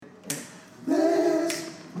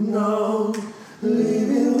No,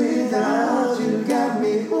 living without you got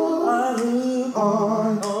me hooked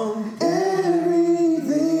on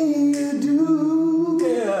everything you do.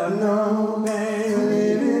 Yeah. No, man,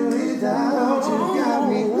 living without you got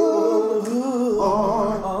me hooked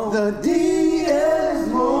on the DL's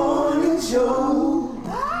Morning Show.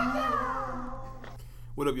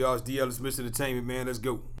 What up, y'all? It's DL. It's Mr. Entertainment, man. Let's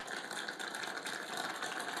go.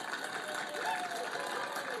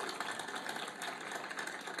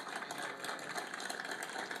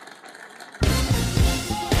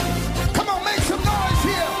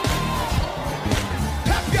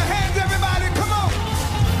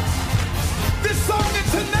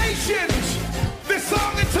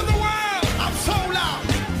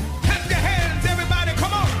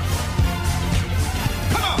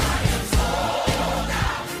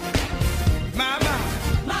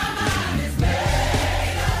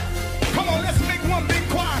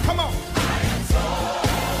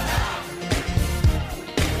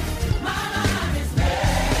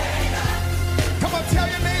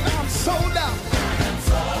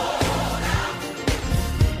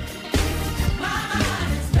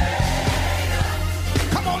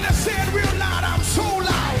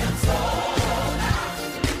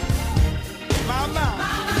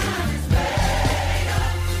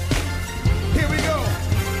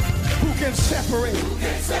 Who can separate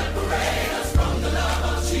us from the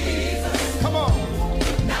love of Jesus? Come on.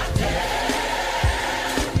 Not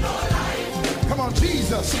death, nor life. Come on,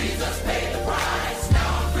 Jesus. Jesus paid the price.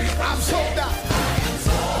 Now I'm free from sin. Sold out. I am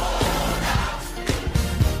sold out.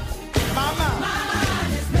 My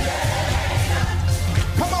mind is made up.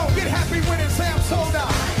 Come on, get happy when it say I'm sold out.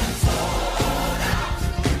 I am sold out.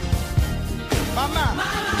 My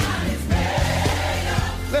mind is made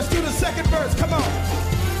up. Let's do the second verse. Come on.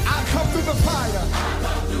 I come through the fire. I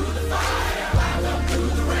come through the fire. I come through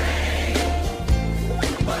the rain.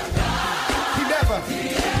 But God, He never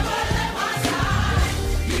left my side.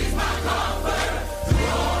 He's my comfort through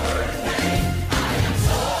all hurt and pain. I am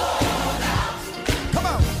sold out. Come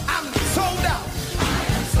on, I'm sold out. I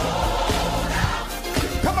am sold out.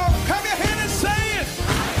 Come on, come your hand and say it. I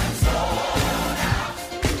am sold out.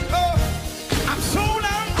 I'm sold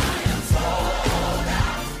out. I am sold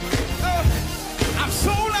out. I'm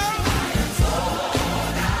sold out.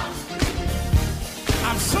 I'm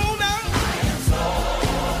sold out. I am sold out.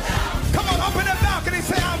 Come on, up in the balcony,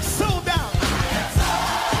 say I'm sold out. I am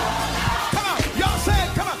sold out. Come on, y'all say it.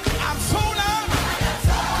 Come on, I'm sold out. I am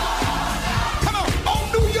sold out. Come on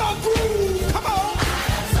New York groove. Come on. I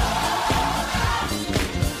am sold out.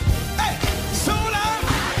 Hey, sold out. I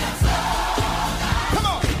am sold out. Come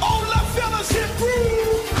on La Fellowship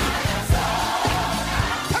groove. I am sold out.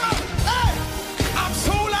 Come on, hey, I'm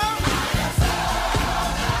sold out. I am sold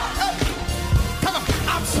out. Hey, come on.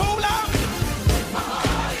 I'm sold out. My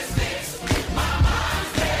heart is fixed. My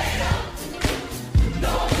mind's made up.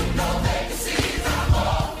 No vacancies. I'm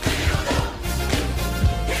all filled up.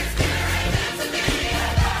 His spirit lives in me,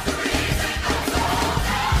 and that's the reason I'm sold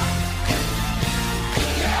out.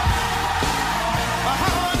 Yeah. My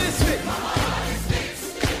heart is fixed. My heart is fixed.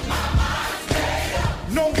 My mind's made up.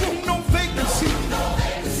 No room, no vacancy. No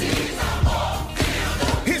vacancies. I'm all filled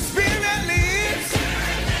up. His spirit lives.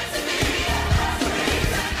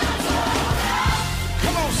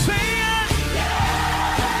 Come on, say it.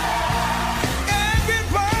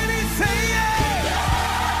 Everybody say it.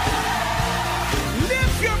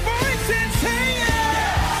 Lift your voice and say it.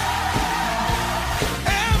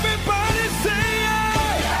 Everybody say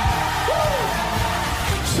it. Woo.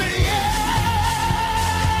 Say it.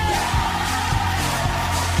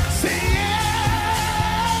 Say it.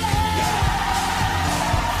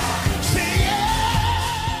 Say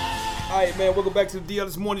it. All right, man. Welcome back to the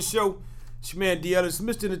DL's Morning Show. It's your man DL. It's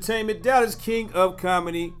Mr. Entertainment. Dallas King of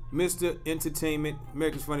Comedy. Mr. Entertainment.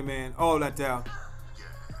 America's Funny Man. All that down. So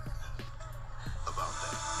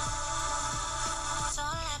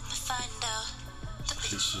let me find out the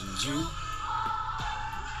bitch in you.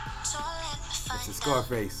 So let me It's find a out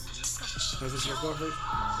Scarface. the snitch Is this your Scarface? It's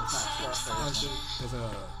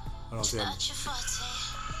hold on, tell me. about your forte.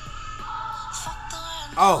 Fuck the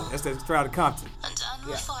world. Oh, that's the Crowd of Compton. I'm done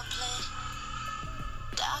with foreplay.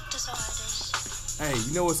 Doctor's orders. Hey,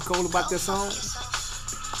 you know what's cool about that song?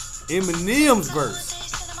 Yourself. Eminem's verse.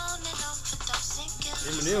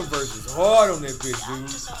 Eminem's verse is hard on that bitch,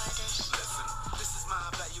 dude.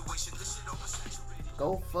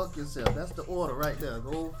 Go fuck yourself. That's the order right there.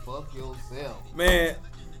 Go fuck yourself. Man,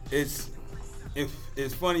 it's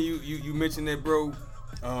funny you mentioned that, bro.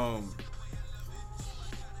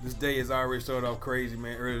 This day has already started off crazy,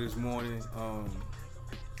 man. Early this morning.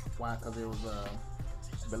 Why? Because it was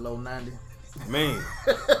below 90. Man,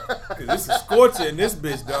 cause it's a scorcher in this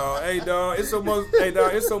bitch, dog. Hey, dog, it's so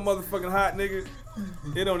motherfucking hot, nigga.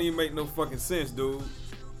 It don't even make no fucking sense, dude.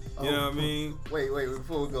 You know what I mean? Wait,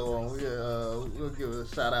 before we go on, we'll give a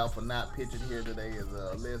shout out for not pitching here today is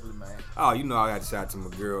Leslie, man. Oh, you know I got to shout out to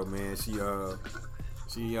my girl, man. She had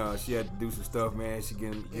to do some stuff, man. She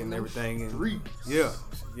getting everything in. Yeah,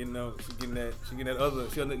 she getting that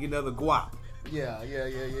other guap. Yeah.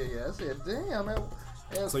 I said, damn,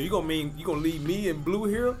 so you gonna leave me and Blue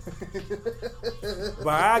here?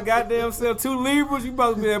 But I goddamn sell 2 Libras. You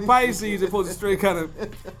supposed to be that Pisces. They're supposed to straight kind of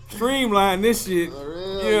streamline this shit.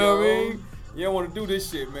 You know what I mean? You don't want to do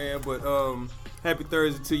this shit, man. But happy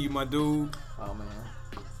Thursday to you, my dude. Oh man.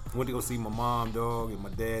 Went to go see my mom, dog, and my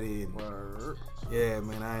daddy. And yeah,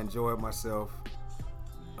 man, I enjoyed myself.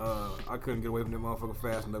 I couldn't get away from that motherfucker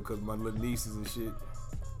fast enough because my little nieces and shit.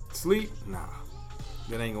 Sleep? Nah.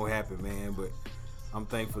 That ain't gonna happen, man. But I'm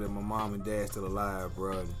thankful that my mom and dad still alive,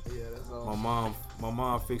 bro. Yeah, that's awesome. My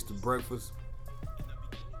mom fixed the breakfast.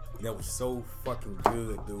 That was so fucking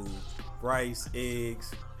good, dude. Rice,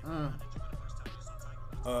 eggs,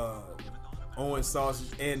 orange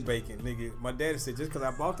sausage, and bacon, nigga. My daddy said just because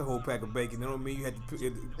I bought the whole pack of bacon, that don't mean you had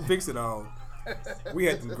to fix it all. We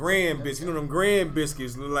had them grand biscuits. You know them grand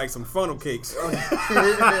biscuits look like some funnel cakes. Yeah,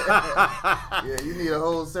 you need a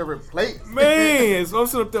whole separate plate. Man, so I'm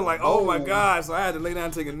sitting up there like, oh my God. So I had to lay down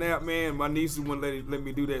and take a nap, man. My nieces wouldn't let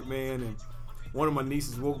me do that, man. And one of my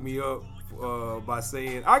nieces woke me up by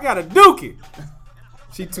saying, I got a dookie.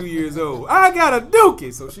 She 2 years old. I got a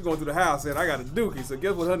dookie. So she going through the house saying, I got a dookie. So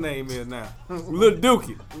guess what her name is now? Lil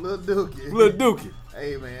Dookie. Lil Dookie. Lil Dookie.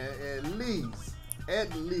 Hey, man,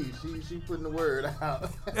 at least she putting the word out.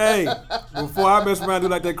 Hey, before I mess around and do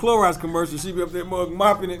like that Clorox commercial, she be up there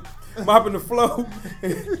mopping the floor.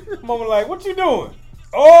 Mama like, what you doing?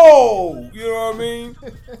 Oh, you know what I mean?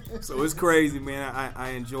 So it's crazy, man.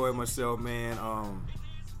 I enjoyed myself, man.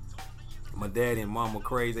 My daddy and mama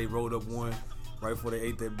crazy. They rolled up one right before they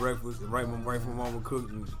ate their breakfast, and right before mama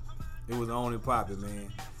cooked, and it was on and popping, man.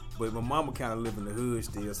 But my mama kind of live in the hood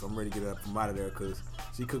still, so I'm ready to get up from out of there because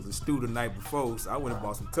she cooked the stew the night before. So I went and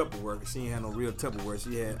bought some Tupperware because she ain't had no real Tupperware.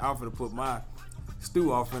 She had, I offered to put my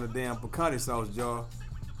stew off in a damn picante sauce jar.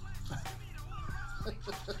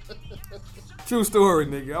 True story,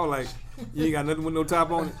 nigga. I was like, you ain't got nothing with no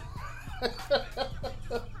top on it?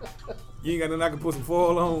 You ain't got nothing I can put some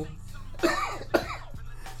foil on?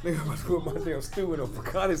 Nigga, I'm about to put my damn stew in a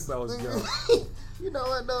picante sauce jar. You know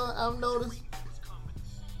what, though? I've noticed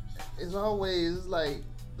it's always like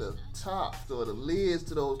the tops or the lids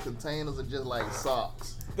to those containers are just like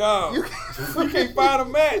socks. Dog, you can't find a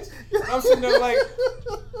match. I'm sitting there like,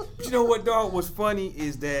 but you know what, dog? What's funny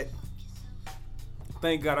is that,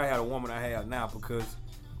 thank God I had a woman I have now because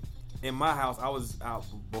in my house, I was out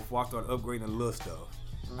before I started upgrading the little stuff.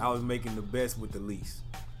 I was making the best with the least.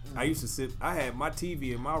 I used to I had my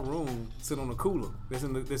TV in my room sit on the cooler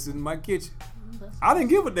that's in my kitchen. I didn't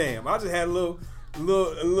give a damn. I just had a little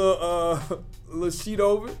sheet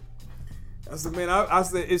over it. I said, man, I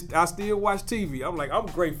still watch TV. I'm like, I'm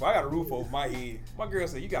grateful. I got a roof over my head. My girl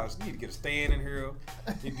said, you need to get a stand in here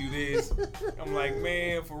and do this. I'm like,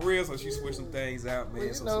 man, for real. So she switched some things out,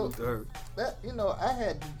 man. So salute to her. That,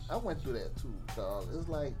 I went through that too, dog. It's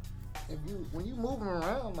like when you moving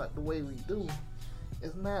around like the way we do,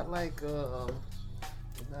 it's not like we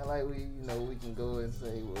can go and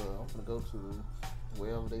say, well, I'm gonna go to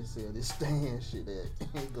wherever they sell this stand shit at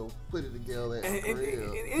and go put it together at the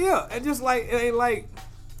crib. Yeah, and just like it ain't like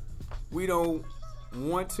we don't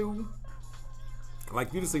want to.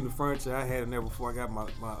 Like you just seen the furniture I had in there before I got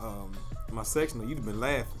my sectional. You'd have been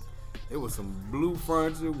laughing. It was some blue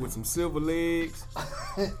furniture with some silver legs.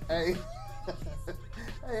 Hey,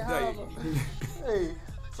 hey.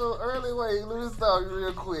 So let me stop you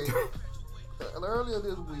real quick. Earlier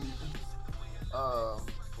this week,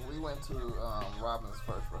 we went to Robin's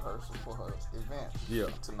first rehearsal for her event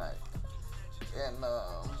tonight. And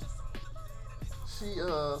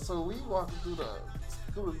so we walking through the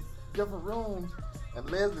different rooms, and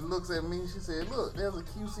Leslie looks at me and she said, look, there's a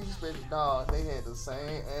QC special dog. They had the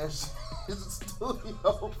same ass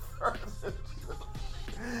studio furniture.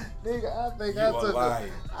 Nigga, I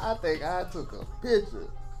think I took a picture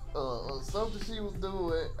of something she was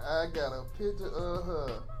doing. I got a picture of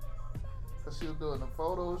her. Cause she was doing a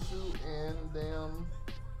photo shoot and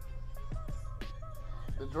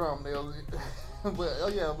the drum. But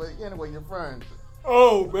anyway, your friend.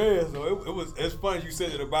 Oh man, so it's funny you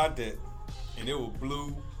said it about that, and it was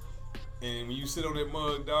blue. And when you sit on that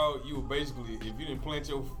mug, dog, you were basically, if you didn't plant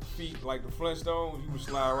your feet like the Flintstones, you would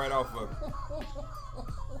slide right off of it.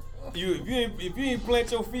 If you ain't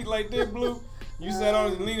plant your feet like that, Blue, you sat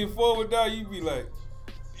on it leaning forward, dog, you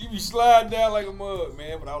be sliding down like a mug,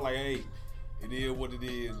 man. But I was like, hey, it is what it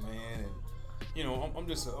is, man. And you know, I'm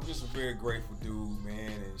just a very grateful dude,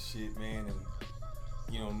 man, and shit, man. And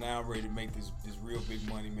you know, now I'm ready to make this real big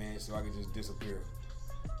money, man, so I can just disappear.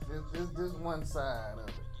 This one side of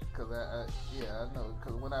it, cause I know,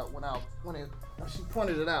 cause when she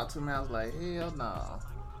pointed it out to me, I was like, hell nah,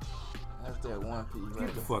 that's that one piece.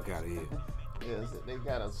 Get the fuck out of here. Yes, they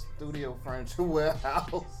got a studio furniture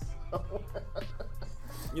warehouse.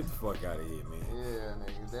 Get the fuck out of here, man. Yeah,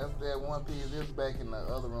 nigga, that's that one piece. This back in the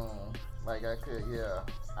other room. Like I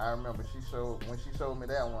remember when she showed me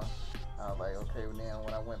that one. I was like, okay, well, then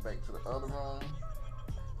when I went back to the other room,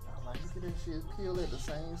 I was like, look at this shit peeled at the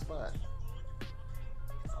same spot.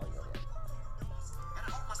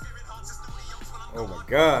 Oh my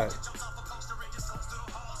God.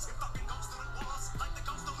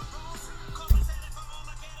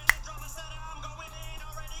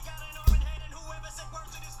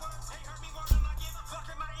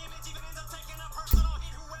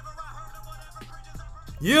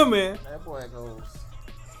 Yeah, man. That boy goes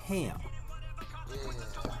ham.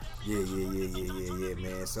 Yeah. Yeah,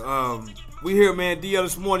 man. So, we here, man. DL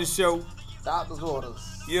This Morning Show. Doctor's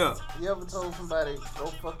orders. Yeah. You ever told somebody, go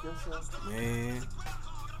fuck yourself? Man,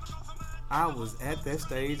 I was at that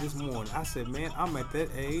stage this morning. I said, man, I'm at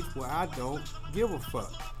that age where I don't give a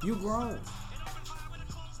fuck. You grown.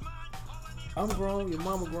 I'm grown. Your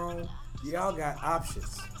mama grown. Y'all got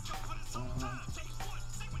options.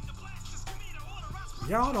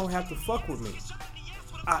 Y'all don't have to fuck with me.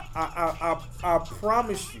 I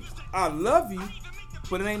promise you. I love you,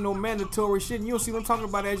 but it ain't no mandatory shit. And you don't see what I'm talking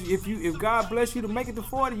about. If God bless you to make it to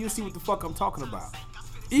 40, you'll see what the fuck I'm talking about.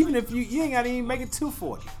 Even if you ain't gotta even make it to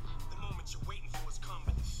 40.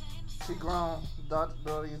 She grown.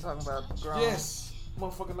 Daughter, you talking about grown? Yes.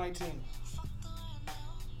 Motherfucker 19.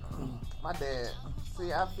 My dad.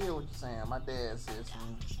 See, I feel what you're saying. My dad said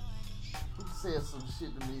some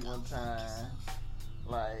shit to me one time.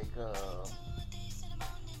 Like,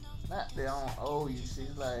 not they don't owe you.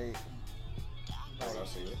 She's like I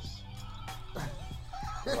see it.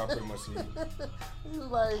 That's what I pretty much see it. He was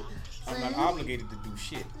like, see, I'm not obligated to do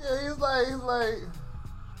shit. Yeah, he's like,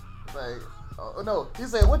 oh no. He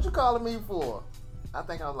said, what you calling me for? I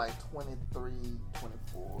think I was like 23,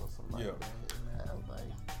 24 or something like that. And I was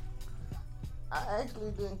like, I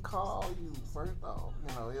actually didn't call you first off.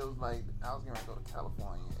 You know, it was like, I was going to go to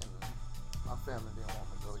California and my family didn't want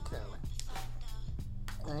me to go to Cali.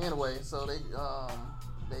 And anyway, so they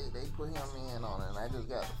put him in on it, and I just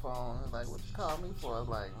got the phone. It's like, what you call me for? I was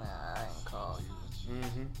like, nah, I ain't call you.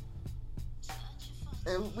 Mm-hmm.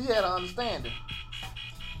 And we had an understanding.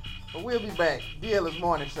 But we'll be back. DL's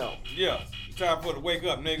Morning Show. Yeah, time for the wake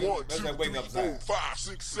up, nigga. 1, That's 2, that wake 3, up 4, time. 5,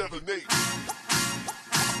 6, 7, 8.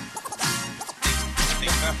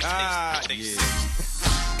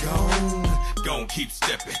 Gon' keep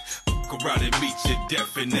stepping. Go around and meet your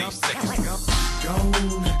death in 8 seconds.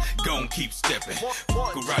 Gon' keep stepping.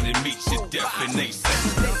 Go around and meet your death in 8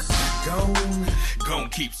 seconds. Gon'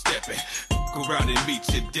 keep stepping. Go around and meet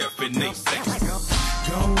your death in 8 seconds.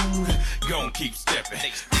 Gon' keep stepping.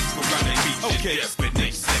 Go around and meet your death in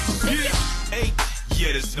 8 seconds.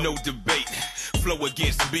 Yeah, there's no debate. Flow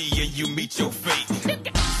against me and you meet your fate.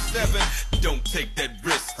 7, don't take that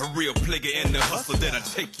risk. A real player in the hustle that I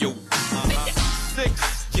take your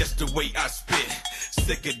 6, just the way I spit.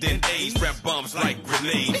 Sicker than AIDS, rap bombs like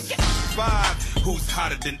grenades. 5, who's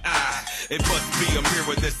hotter than I? It must be a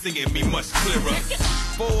mirror that's singing me much clearer.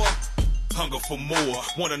 4, hunger for more.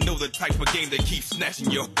 Wanna know the type of game that keeps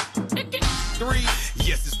snatching your 3,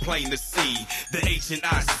 yes, it's plain to see. The H and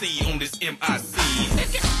I C on this MIC.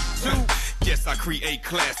 2, yes, I create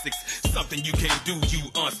classics. Something you can't do,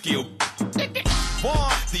 you unskilled.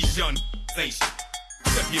 1, these young ain't shit.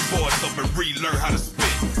 Step your voice up and relearn how to spit.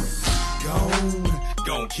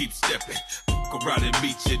 Gon' keep stepping. Go around and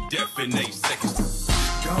meet your death in 8 seconds.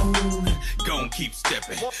 Gon' keep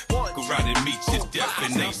stepping. Go around and meet your death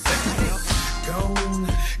in 8 seconds.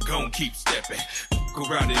 Gon' keep stepping. Go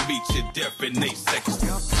around and meet your death in 8 seconds.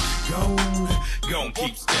 Gon'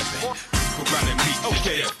 keep stepping. Go around and meet your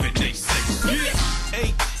death in 8 seconds.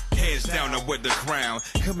 8, hands down, I wear the crown.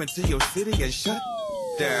 Come into your city and shut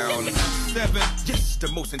down. 7, yes, the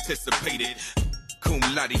most anticipated. Cum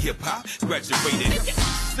laude hip hop, graduated.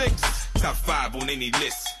 6, top 5 on any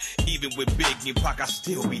list. Even with Big and Pac, I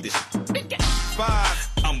still be this. 5,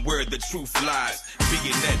 I'm where the truth lies.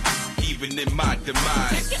 Being that even in my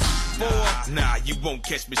demise. 4, nah, you won't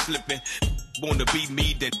catch me slipping. Wanna be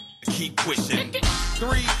me, then keep pushing.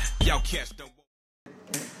 3, y'all cats don't.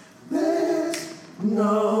 There's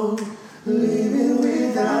no living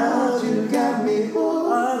without you. Got me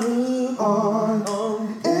hooked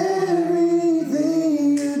on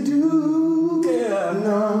everything you do. Yeah.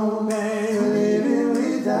 No man living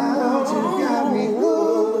without you. Got me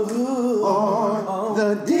hooked on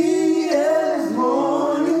the DS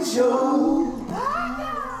Morning Show.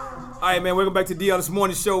 All right, man. Welcome back to D.L. This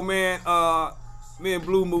Morning Show, man. Me and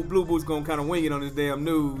Blue Boo's gonna kind of wing it on this damn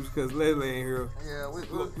news because Leslie ain't here. Yeah, we're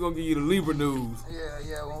Gonna give you the Libra news. Yeah.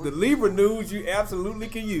 The Libra news you absolutely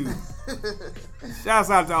can use.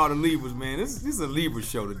 Shouts out to all the Libras, man. This is a Libra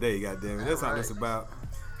show today, goddammit. That's how this about.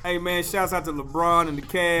 Hey, man, shouts out to LeBron and the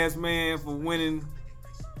Cavs, man, for winning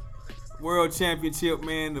World Championship,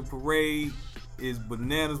 man. The parade is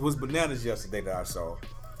bananas. Was bananas yesterday that I saw.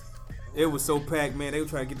 It was so packed, man. They were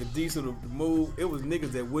trying to get the diesel to move. It was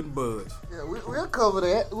niggas that wouldn't budge. Yeah, we'll cover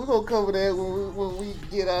that. We're gonna cover that when we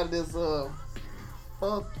get out of this.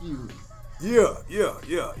 Fuck you. Yeah.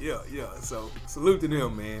 So salute to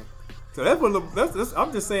them, man. So that's what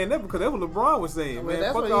I'm just saying that because that's what LeBron was saying,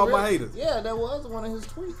 man. Fuck all my haters. Yeah, that was one of his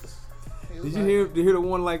tweets. Did you hear the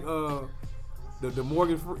one like the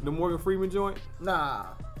Morgan Freeman joint? Nah.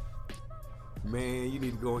 Man, you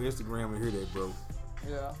need to go on Instagram and hear that, bro.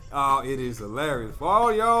 Yeah. Oh, it is hilarious. For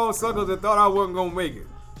all y'all suckers that thought I wasn't gonna make it,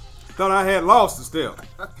 thought I had lost the step.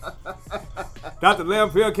 Dr.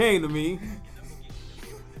 Lamphere came to me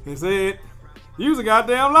and said, "You's a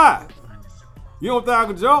goddamn lie. You don't think I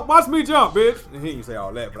can jump? Watch me jump, bitch." And he didn't say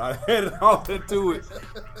all that, but I added all that to it.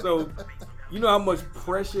 So, you know how much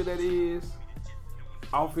pressure that is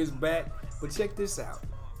off his back? But check this out.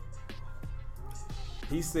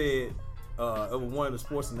 He said, one of the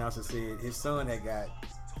sports announcers said his son had got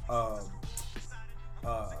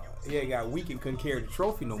weak and couldn't carry the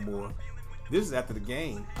trophy no more. This is after the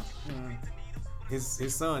game.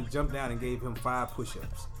 His son jumped down and gave him 5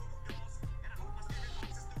 push-ups.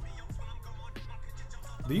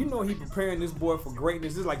 Do you know he preparing this boy for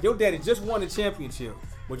greatness? It's like your daddy just won the championship,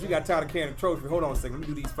 but you got tired of carrying the trophy. Hold on a second, let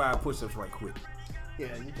me do these 5 push-ups right quick.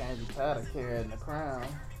 Yeah, you can't be tired of carrying the crown.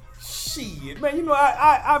 Shit, man, you know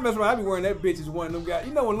I mess around. I be wearing that bitch as one of them guys.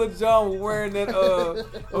 You know when Lil Jon was wearing that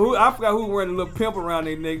I forgot who was wearing a little pimp around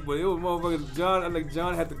their neck, but it was motherfuckers. John, I think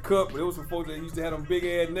John had the cup, but it was some folks that used to have them big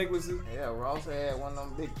ass necklaces. Yeah, Ross had one of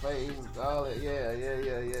them big faces, all that.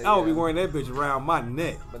 Yeah. I would be wearing that bitch around my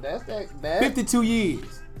neck. But that's 52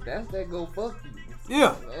 years. That's that go fuck you.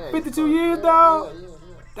 Yeah, 52 years, dog.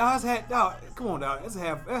 Dog, come on, dog. That's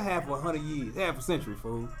half of 100 years, half a century,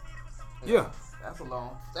 fool. Yeah. That's a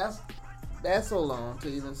long. That's so long to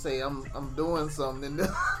even say I'm doing something.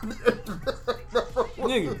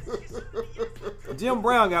 Nigga, Jim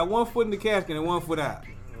Brown got 1 foot in the casket and 1 foot out.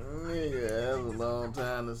 Nigga, that's a long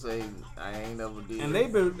time to say I ain't never did. And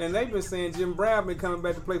they've been saying Jim Brown been coming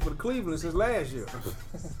back to play for the Cleveland since last year.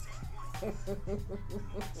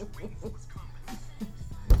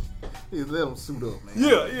 Just let them suit up, man.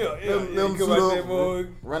 Yeah. Let them suit up,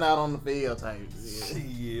 run out on the field type.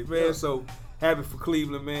 Shit, man. So happy for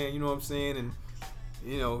Cleveland, man. You know what I'm saying? And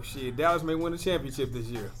you know, shit, Dallas may win the championship this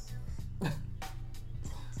year.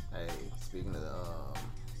 Hey, speaking of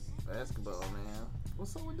basketball, man,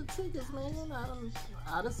 what's up with the tickets, man? I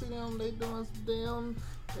done see them. They doing some damn.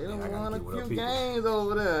 They done won a few games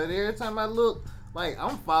over there. And every time I look. Like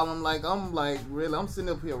I'm following, really, I'm sitting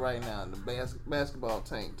up here right now in the basketball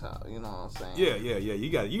tank top. You know what I'm saying? Yeah. You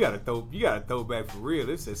got to throw back for real.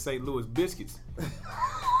 This says St. Louis biscuits.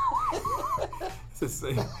 It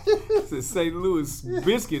says St. Louis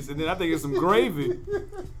biscuits, and then I think it's some gravy.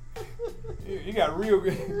 You got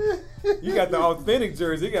the authentic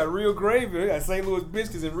jersey. You got real gravy. You got St. Louis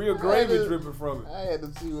biscuits and real gravy dripping from it. I had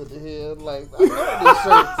to see what the hell, like, I know what this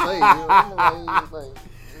shirt say. You know, like,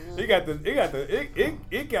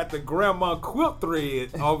 It got the grandma quilt thread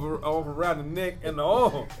over around the neck and the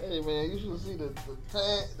arm. Hey man, you should see the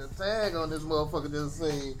tag on this motherfucker just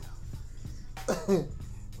say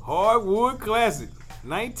Hardwood Classic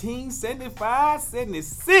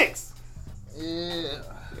 1975-76.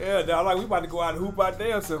 Yeah, dog, like we about to go out and hoop out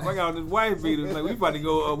there or something. I got on this wife beater. Like we about to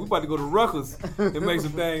go to Rutgers and make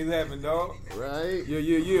some things happen, dog. Right?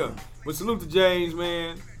 Yeah. But salute to James,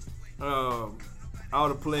 man. All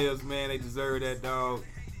the players, man, they deserve that, dog.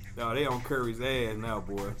 Dog, they on Curry's ass now,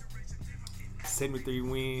 boy. 73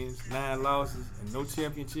 wins, 9 losses, and no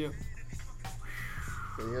championship.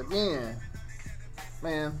 Again,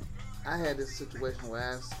 man, I had this situation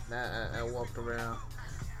where I walked around.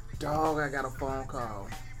 Dog, I got a phone call.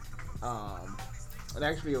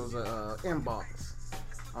 It was a inbox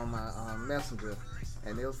on my messenger,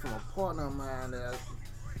 and it was from a partner of mine that I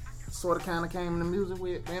sort of kind of came into music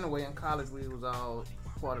with. But anyway, in college we was all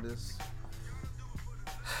part of this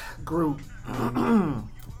group.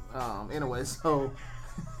 Anyway, so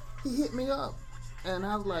he hit me up, and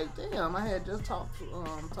I was like, damn, I had just talked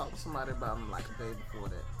to somebody about him like a day before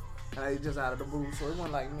that. And I just out of the blue, so it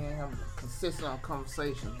wasn't like me and him consistent on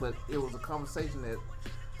conversations, but it was a conversation that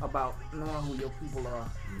about knowing who your people are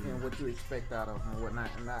and what you expect out of them and whatnot.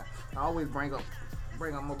 And I always bring up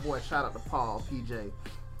my boy. Shout out to Paul PJ.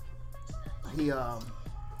 He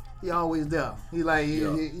always there. He like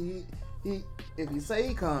he if you say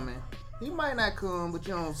he coming, he might not come, but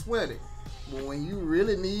you don't sweat it. But when you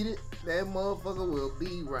really need it, that motherfucker will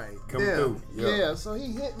be right Come there. through. Yeah, so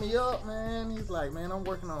he hit me up, man. He's like, man, I'm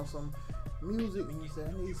working on some music. And he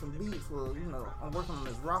said, I need some beats for, I'm working on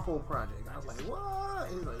this Rocco project. I was like, what?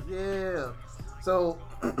 He's like, yeah. So,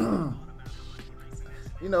 at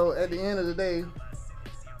the end of the day,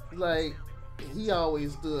 like, he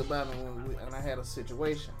always stood by me when I had a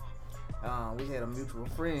situation. We had a mutual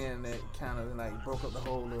friend that kind of like broke up the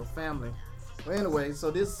whole little family. But anyway,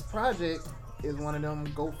 so this project is one of them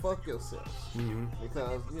go fuck yourself. Mm-hmm.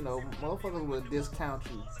 Because, motherfuckers will discount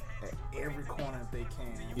you at every corner if they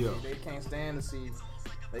can. Yeah. They can't stand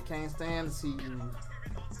to see you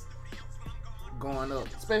going up.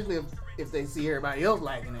 Especially if they see everybody else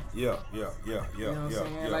liking it. Yeah. You know what I'm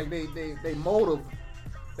saying? Like they motive.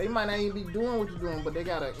 They might not even be doing what you're doing, but they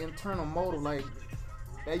got an internal motive. Like,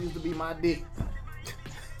 that used to be my dick.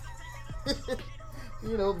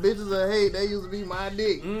 Bitches are hate. That used to be my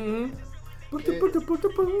dick. Mm-hmm. I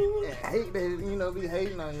hate that, be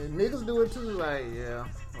hating on you. Niggas do it too. Like, yeah,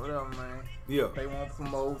 whatever, man. Yeah. They won't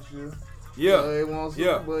promote you. Yeah. They want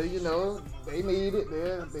some, but they need it.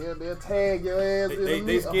 They'll tag your ass.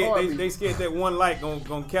 They scared that one like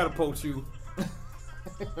gonna catapult you.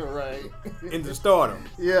 Right. Into stardom.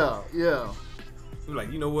 Yeah. You're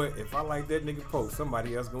like, you know what? If I like that nigga post,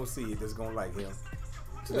 somebody else gonna see it that's gonna like him.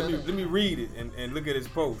 So let me read it and look at his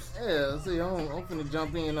post. Yeah, see, I'm finna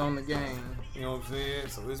jump in on the game. You know what I'm saying?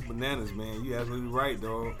 So it's bananas, man. You absolutely right,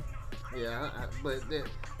 dog. Yeah, but the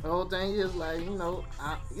whole thing is like, you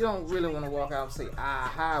don't really want to walk out and say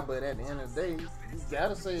hi, but at the end of the day, you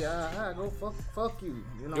gotta say hi. Go fuck you.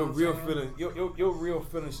 You know your what real I'm saying? feeling, your real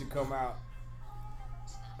feeling should come out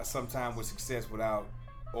sometime with success without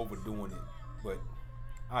overdoing it. But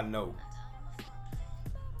I know.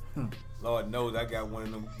 Lord knows I got one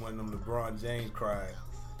of them LeBron James cries.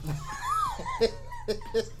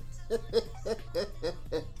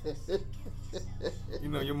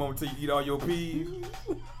 Your mama tell you eat all your peas.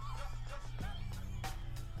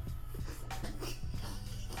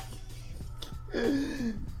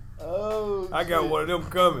 Oh, I got one of them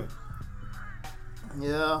coming.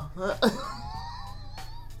 Yeah.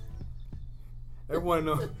 That one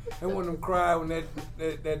of them cry when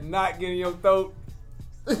that knot get in your throat.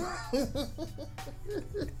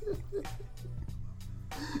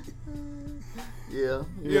 Yeah.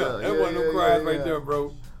 That one of them cries right there,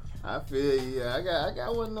 bro. I feel you. Yeah, I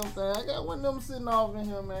got one of them things. I got one of them sitting off in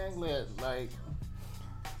here, man. Like,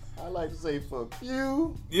 I like to say fuck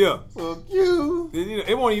you. Yeah. Fuck you.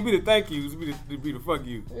 It won't even be the thank yous. It'll be the fuck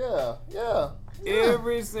you. Yeah.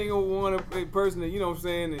 Every single one of a person that, you know what I'm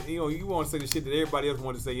saying, that, you want to say the shit that everybody else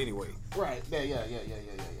want to say anyway. Right. Yeah.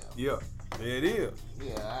 Yeah. There it is.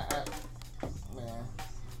 Yeah.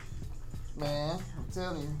 Man, I'm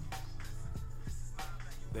telling you.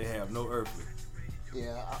 They have no earthly.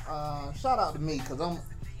 Yeah. Shout out to me, because I'm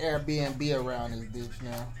Airbnb around this bitch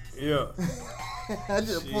now. Yeah. I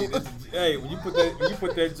just hey, when you put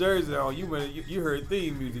that jersey on, you heard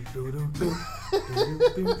theme music.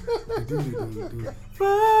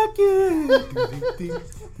 Fuck you.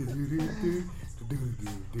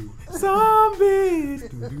 Zombies.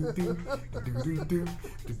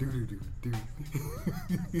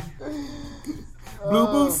 Blue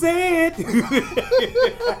Boo said.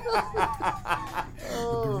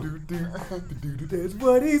 That's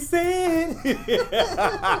what he said.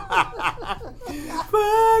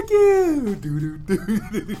 Fuck you.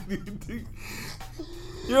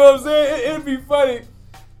 You know what I'm saying? It'd be funny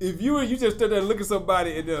if you just stood there and look at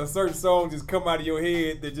somebody and then a certain song just come out of your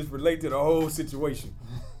head that just relate to the whole situation.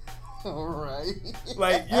 Right.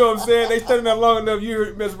 Like, you know what I'm saying? They standing there long enough,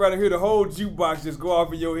 you mess around and hear the whole jukebox just go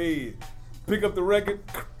off in your head. Pick up the record.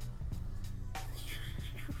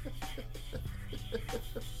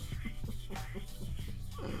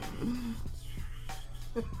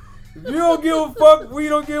 If you don't give a fuck, we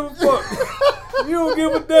don't give a fuck. If you don't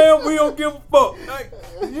give a damn, we don't give a fuck. Like,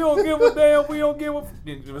 if you don't give a damn, we don't give a fuck.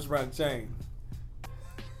 Then just around the chain.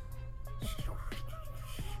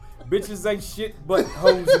 Bitches ain't shit but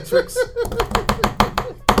hoes and tricks.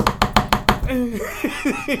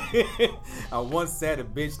 I once had a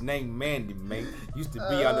bitch named Mandy, man. Used to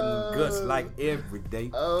be out in the guts like every day.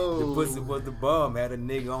 The pussy was the bomb, had a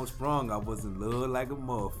nigga on sprung. I was in love like a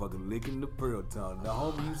motherfucker, licking the pearl tongue. The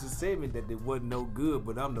homie used to say me that they wasn't no good,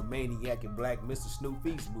 but I'm the maniac in black Mr. Snoop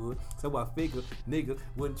Eastwood. So I figured nigga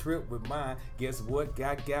wouldn't trip with mine. Guess what?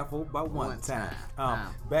 Got gaffled by one time.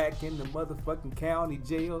 Back in the motherfucking county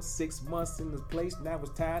jail, 6 months in this place. Now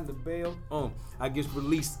it's time to bail. I get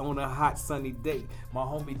released on a hot sunny day. My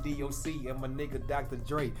homie DOC and my nigga Dr.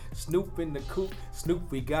 Dre. Snoop in the coop. Snoop,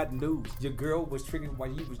 we got news. Your girl was triggered while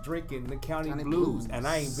you was drinking the county blues. And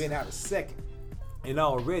I ain't been out a second. And I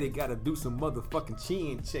already gotta do some motherfucking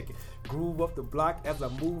chin checking. Groove up the block as I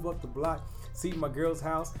move up the block. See my girl's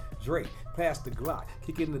house, Drake, past the Glock,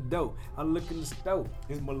 kicking the dough. I look in the stove.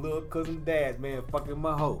 It's my little cousin dad, man, fucking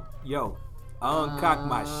my hoe. Yo, I uncock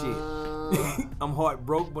my shit. I'm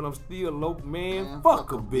heartbroken, but I'm still low, man.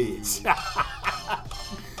 Fuck a bitch.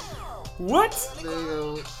 What?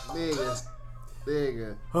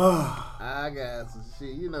 Nigga. I got some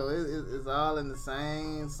shit. You know, it's all in the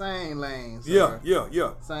same lane. Sir.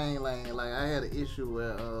 Yeah. Same lane. Like I had an issue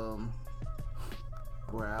where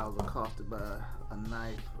I was accosted by a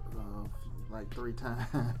knife like 3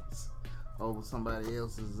 times over somebody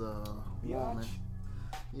else's woman.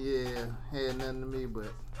 Yeah, had nothing to me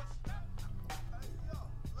but.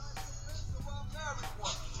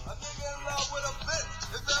 A nigga in love with a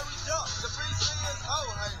bitch is very young. The BC is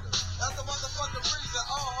hoe hater. That's the motherfucking reason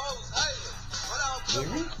all hoes hate it. But I don't give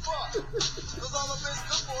a fuck. Cause all a bitch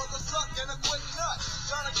good for is a suck and a quick nut.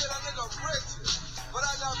 Trying to get a nigga rich. But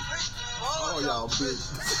I got big for all y'all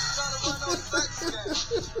bitches. Trying to run no sex scam.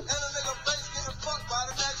 And a nigga face getting fucked by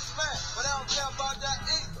the next man. But I don't care about that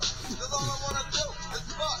either. Cause all I wanna do is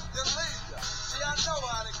fuck and leave ya. See, I know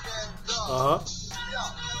how the game goes.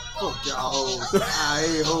 Fuck y'all hoes. I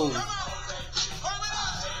hate hoes.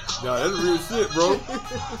 Yo, that's real shit, bro.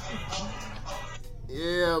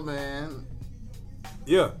 Yeah, man.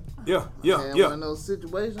 Yeah. One of those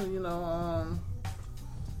situations, you know,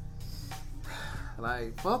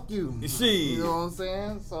 like, fuck you. You know what I'm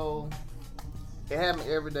saying? So, it happened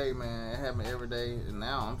every day, man. It happened every day. And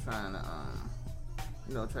now I'm trying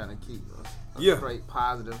to, trying to keep a straight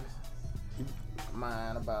positive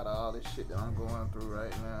mind about all this shit that I'm going through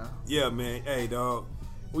right now. Yeah, man. Hey, dog.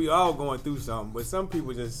 We all going through something, but some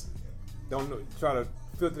people just don't know, try to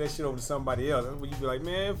filter that shit over to somebody else. When you be like,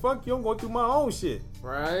 man, fuck you, I'm going through my own shit.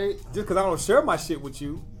 Right. Just because I don't share my shit with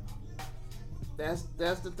you. That's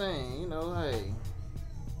the thing, you know. Hey,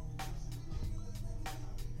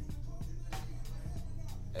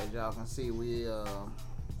 as y'all can see, we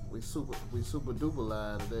super duper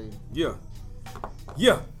live today. Yeah.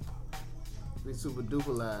 We super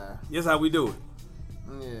duper live. That's how we do it.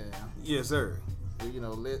 Yeah. Yes, sir. You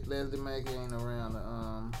know, Leslie Mack ain't around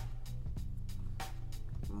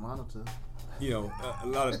the monitor. You know, a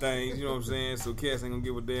lot of things, you know what I'm saying? So cats ain't gonna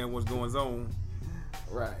give a damn what's going on.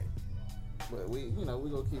 Right. But we gonna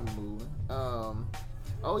keep it moving.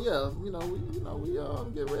 Oh yeah, we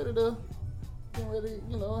get ready,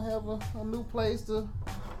 have a new place to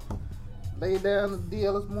lay down the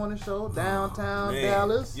DLS Morning Show, downtown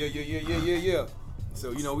Dallas. Yeah. So,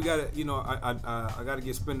 we gotta, I gotta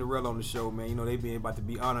get Spinderella on the show, man. They about to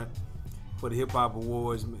be honored for the Hip Hop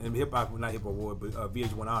Awards, and not Hip Hop Award, but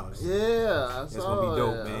VH1 Honors. Yeah, that's gonna be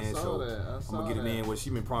dope, man. So I'm gonna get it in with. She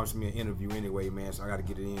been promising me an interview anyway, man. So I gotta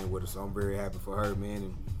get it in with her. So I'm very happy for her, man.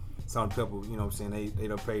 And Salt and Pepper, you know what I'm saying? They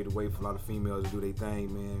done paved the way for a lot of females to do their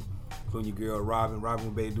thing, man. Including your girl Robin. Robin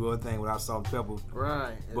will be able to do her thing without Salt and Pepper.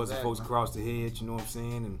 Right. Busting folks across the head, you know what I'm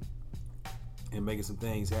saying? And making some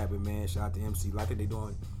things happen, man. Shout out to MC. I think they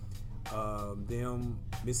doing them,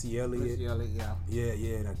 Missy Elliott. Yeah,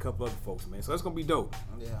 and a couple other folks, man. So that's gonna be dope.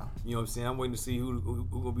 Yeah. You know what I'm saying? I'm waiting to see who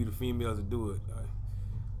gonna be the females to do it.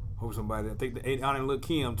 Hope somebody. I think they honoring Lil'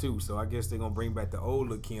 Kim too. So I guess they're gonna bring back the old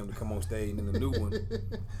Lil' Kim to come on stage and then the new one.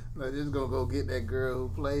 No, just gonna go get that girl who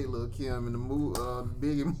played Lil' Kim in the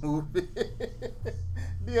Biggie movie.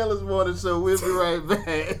 DLS Morning Show. We'll be right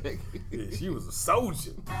back. Yeah, she was a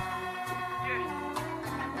soldier.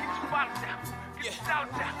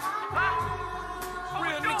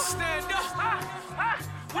 Real niggas stand up.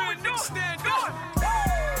 Real niggas stand up.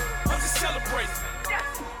 I'm just celebrating.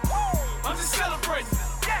 I'm just celebrating.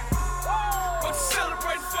 I'm just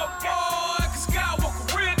celebrating for boy, cause God woke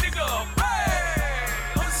a real nigga up. Hey,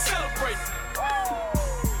 I'm just celebrating.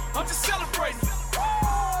 I'm just celebrating.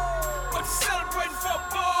 I'm just celebrating for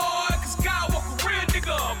boy, cause God woke a real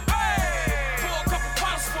nigga up. Hey, pour a couple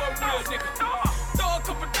bottles for a real nigga. Throw a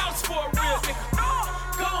couple dollars for a real nigga.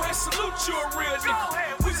 Go ahead, salute you a real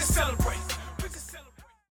nigga. We just celebrate.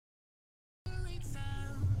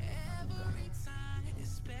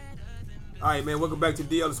 All right, man. Welcome back to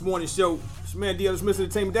DL This Morning Show. It's your man DL Smith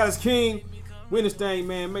Entertainment. Dallas King. Win this thing,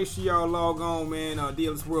 man. Make sure y'all log on, man.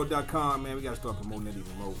 DLSworld.com, man. We gotta start promoting that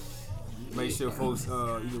even more. Make sure folks,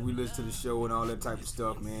 we listen to the show and all that type of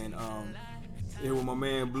stuff, man. Here with my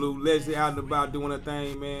man Blue Leslie out and about doing her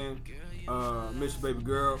thing, man. Miss you, baby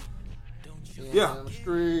girl. Yeah. On the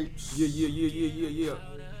streets. Yeah.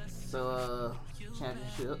 So,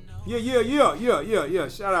 championship. Yeah.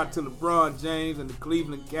 Shout out to LeBron James and the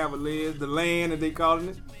Cleveland Cavaliers, the land that they calling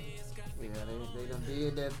it. Yeah, they done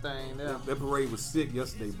did that thing there. That parade was sick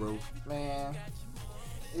yesterday, bro. Man,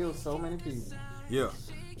 it was so many people. Yeah.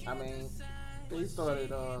 I mean, they started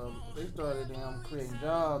them creating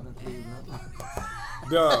jobs in Cleveland.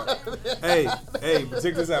 Dog. Hey, but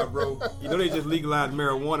check this out, bro. You know they just legalized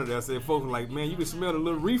marijuana there. I said, folks were like, man, you can smell the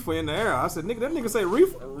little reefer in the air. I said, nigga, that nigga say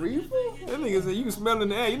reefer? A reefer? That nigga said you can smell it in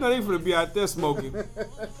the air. You know they finna be out there smoking.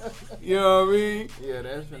 You know what I mean? Yeah,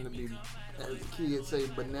 that's finna be, as the kids say,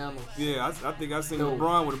 bananas. Yeah, I think I seen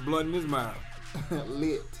LeBron with a blunt in his mouth.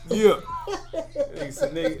 Lit. Yeah.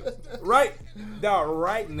 Nigga, right, dog,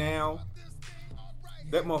 right now,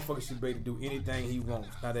 that motherfucker should be able to do anything he wants.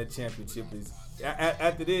 Now that championship is,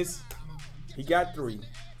 after this, he got 3.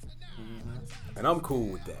 Mm-hmm. And I'm cool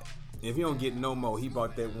with that. If he don't get no more, he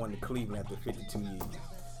bought that one to Cleveland after 52 years.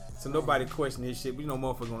 So nobody question this shit, but you know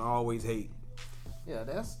motherfuckers gonna always hate. Yeah,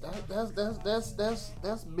 that's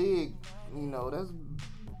big. You know, that's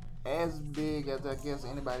as big as I guess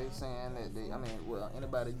anybody saying that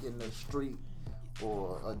anybody getting a street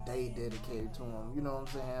or a day dedicated to them. You know what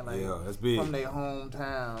I'm saying? Like, yeah, that's big. From their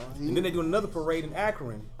hometown. And then they do another parade in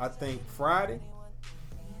Akron, I think Friday.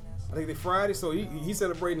 So he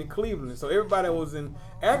celebrating in Cleveland. So everybody that was in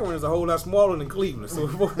Akron is a whole lot smaller than Cleveland. So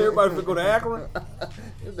if everybody would go to Akron,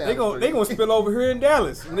 they gonna spill over here in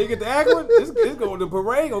Dallas. When they get to Akron, the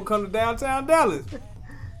parade gonna come to downtown Dallas.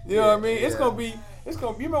 You know what I mean? It's gonna be. You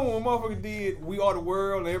remember when motherfucker did "We Are the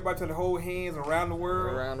World" and everybody tried to hold hands around the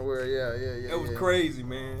world? Around the world, yeah. It was crazy,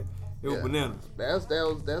 man. It was bananas.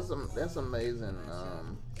 That's amazing.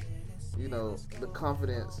 You know, the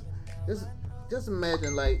confidence. Just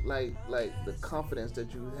imagine like the confidence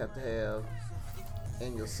that you have to have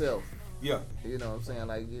in yourself. Yeah. You know what I'm saying?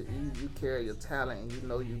 Like you carry your talent and you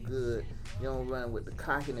know you good. You don't run with the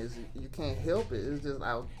cockiness. You can't help it. It's just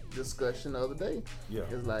our discussion the other day. Yeah.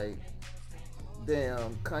 It's like,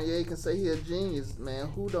 damn, Kanye can say he a genius, man.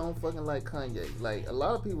 Who don't fucking like Kanye? Like, a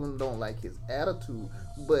lot of people don't like his attitude,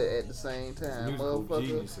 but at the same time,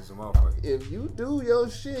 motherfucker, if you do your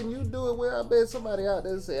shit and you do it well, I bet somebody out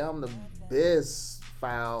there say, I'm the best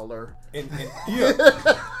fouler. And yeah.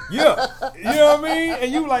 You know what I mean?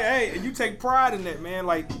 And you like, hey, and you take pride in that, man.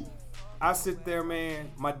 Like, I sit there, man,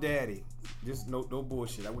 my daddy, just no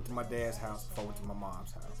bullshit. I went to my dad's house before I went to my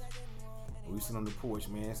mom's house. We sit on the porch,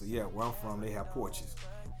 man. So yeah, where I'm from, they have porches.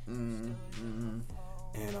 Mm-hmm.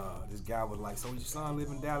 And this guy was like, "So your son live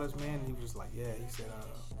in Dallas, man?" And he was just like, "Yeah." He said,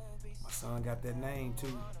 "My son got that name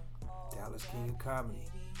too, Dallas King of Comedy."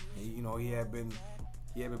 And you know, he had been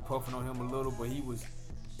puffing on him a little, but he was.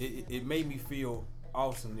 It made me feel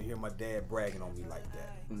awesome to hear my dad bragging on me like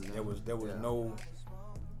that. Mm-hmm.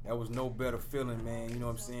 There was no better feeling, man. You know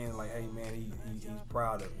what I'm saying? Like, hey, man, he's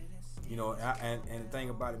proud of me. You know, and the thing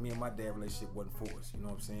about it, me and my dad relationship wasn't forced. You know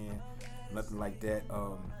what I'm saying? Nothing like that.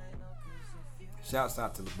 Shouts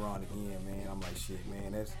out to LeBron again, man. I'm like, shit,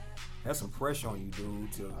 man. That's some pressure on you,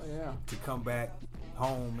 dude, to come back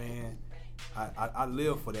home, man. I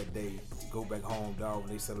live for that day to go back home, dog.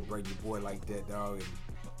 When they celebrate your boy like that, dog. And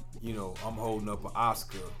you know, I'm holding up an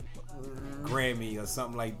Oscar, Grammy, or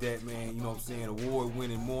something like that, man. You know what I'm saying?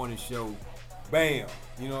 Award-winning morning show. Bam.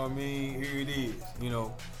 You know what I mean? Here it is. You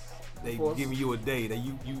know. They giving you a day that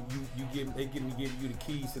they giving you the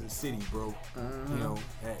keys to the city, bro. Mm-hmm. You know,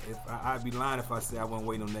 I'd be lying if I said I wasn't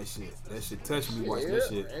waiting on that shit. That shit touched me watching that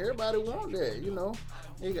shit. Everybody want that, you know.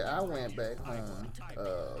 Nigga, I went back home.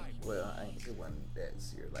 Well, it wasn't that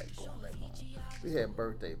serious, like going back home. We had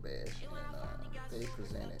birthday bash, and they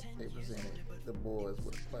presented the boys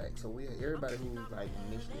with a plaque. So everybody who was like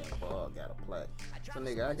initially involved got a plaque. So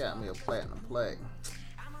nigga, I got me a platinum plaque,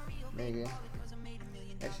 nigga.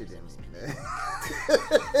 That shit didn't mean that.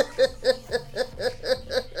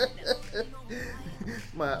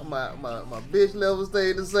 my bitch level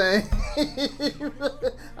stayed the same.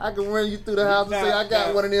 I can run you through the house and say I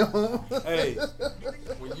got one of them. Hey,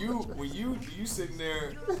 when you sitting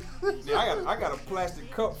there, I got a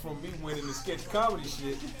plastic cup from me winning the sketch comedy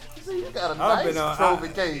shit. See, you got a nice trophy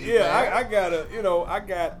case. Yeah, man. I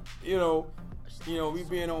got we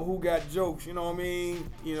being on Who Got Jokes, you know what I mean?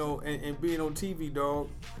 You know, and being on TV, dog.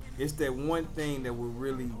 It's that one thing that will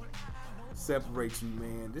really separates you,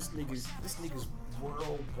 man. This nigga's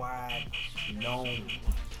worldwide known,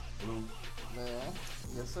 Blue. Man,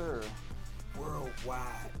 yes sir.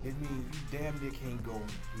 Worldwide. It means you damn near can't go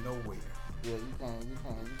nowhere. Yeah, you can't do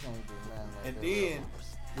nothing like And that. then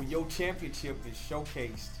when your championship is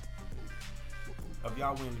showcased, of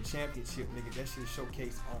y'all winning the championship, nigga, that shit is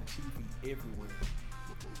showcased on TV everywhere.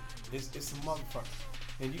 It's a motherfucker.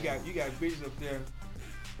 And you got bitches up there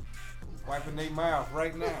wiping their mouth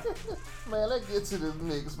right now. Man, let's get to this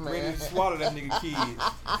mix, man. Ready to swallow that nigga kids.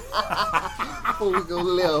 Before we go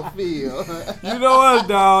left field. You know us,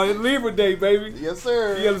 dog. It's Libra Day, baby. Yes,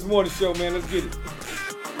 sir. Yeah, this morning show, man. Let's get it.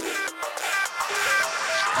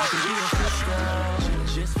 I can be a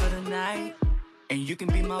fixer just for the night, and you can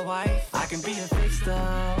be my wife. I can be a fixer,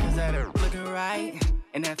 cause that looking right,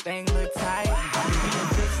 and that thing look tight. I can be a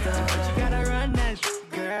fixer, but you gotta run that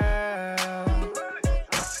girl.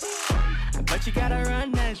 But you gotta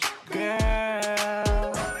run that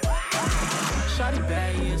girl. Shawty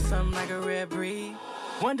bad, you something like a red breed.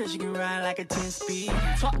 Wonder she can ride like a 10-speed.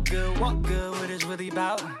 Talk good, walk good, what it's really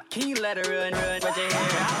about. Can you let her run, but your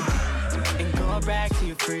hair out? And going back to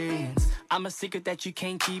your friends, I'm a secret that you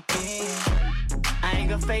can't keep in. I ain't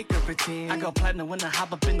gonna fake or pretend. I go platinum when I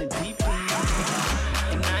hop up in the deep end.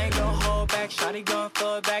 And I ain't gonna hold back, shawty gon'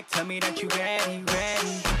 throw it back. Tell me that you ready.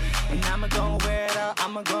 And I'ma gon' wear it up,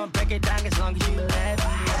 I'ma gon' break it down as long as you let me.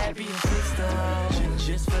 I'd be a fixer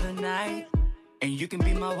just for the night, and you can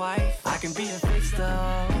be my wife. I can be a fixer,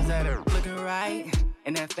 cause that looking right,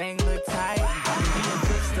 and that thing look tight. I can be a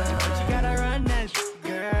fixer, but you gotta run that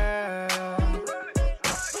girl.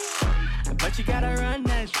 But you gotta run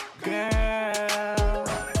that girl.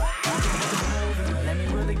 Let me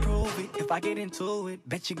really prove it. If I get into it,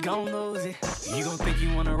 bet you gon' lose it. You gon' think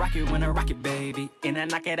you wanna rock it when I rock it, baby. And I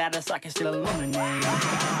knock it out of socket, still illuminate.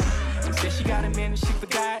 Said she got a man and she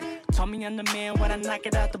forgot. Told me I'm the man when I knock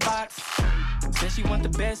it out the box. Said she want the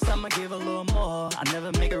best, I'ma give a little more. I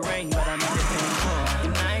never make it rain, but I make it rain more.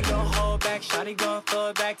 And I ain't gon' hold back, shawty gon' throw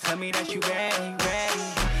it back. Tell me that you ready.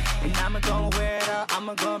 And I'ma gon' wear it up,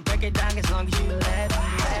 I'ma gon' break it down as long as you let me.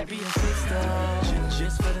 I'd be a fixer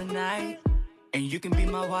just for the night, and you can be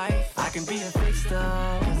my wife. I can be a fixer,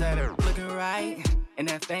 cause that looking right, and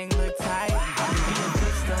that thing look tight. I can be a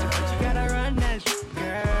fixer, but you gotta run that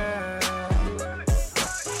girl.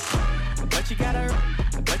 But you gotta,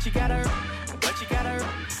 but you gotta, but you gotta,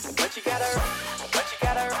 but you gotta, but you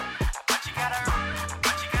gotta, but you gotta,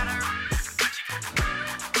 but you gotta, but you gotta.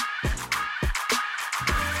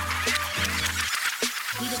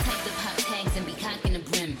 We the type to pop tags and be cocking the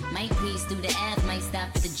brim. Might breeze through the ass, might stop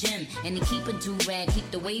at the gym. And he keep a do-rag, keep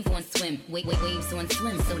the wave on swim. Waves on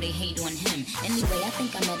swim, so they hate on him. Anyway, I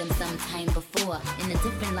think I met him sometime before, in a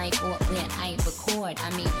different life or where I record. I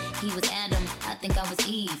mean, he was Adam, I think I was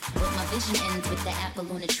Eve. But my vision ends with the apple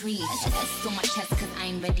on the tree. That's on my chest cause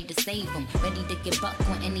I'm ready to save him. Ready to give up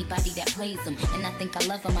on anybody that plays him. And I think I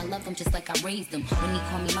love him just like I raised him. When he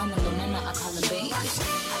call me mama, little mama, I call him baby.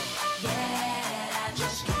 Yeah, I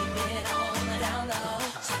just keep it on the down low.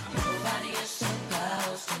 So nobody is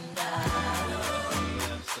supposed to know.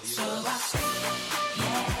 So I say,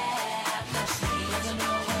 yeah, cause he doesn't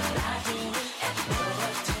know what I do. And no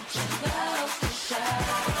attention goes to show.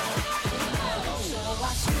 So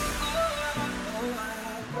I say,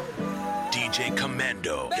 DJ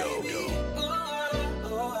Commando.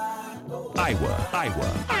 Iowa.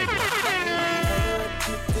 What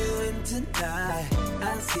you doing tonight? I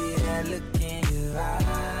see that look in your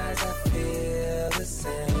eyes. I feel the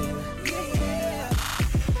same. Yeah.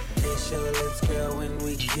 Kiss your lips, girl, when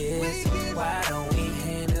we kiss. Why don't we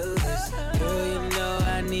handle this? Girl, you know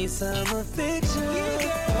I need some affection.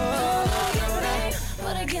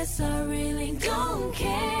 but I guess I really don't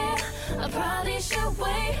care. I probably should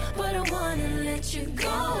wait, but I wanna let you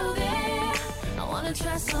go there. I wanna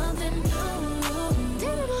try something new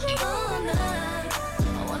all night.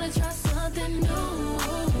 I wanna try something new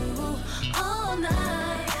all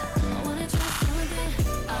night. I wanna try something,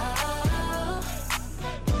 I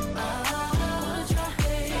wanna try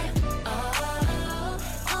it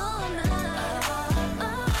all night.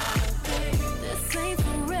 This ain't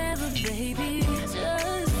forever, baby,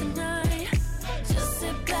 just tonight. Just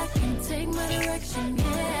sit back and take my direction,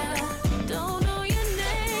 yeah. Don't know your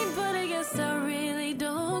name, but I guess I really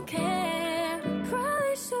don't care.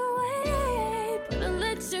 Probably should wait, but I'll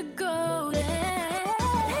let you go there.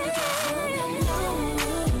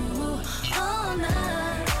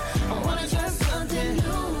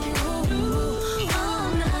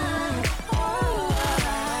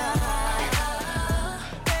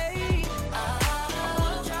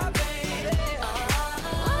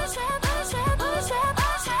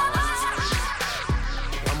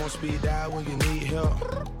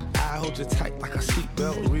 hold you tight like a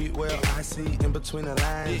seatbelt. Read well, I see in between the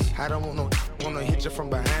lines. I don't wanna hit you from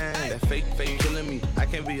behind. That fake killing me. I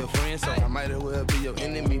can't be your friend, so I might as well be your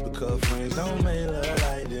enemy. Because friends don't make love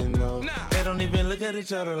like this, no. They don't even look at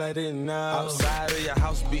each other like this, no. Outside of your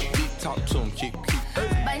house, beat, talk to them, keep.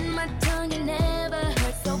 Biting my tongue, it never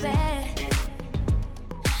hurt so bad.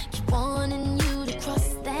 Keep wanting you to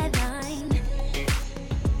cross that line.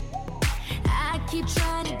 I keep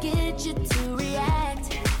trying to get you to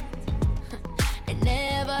react. It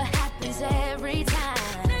never happens every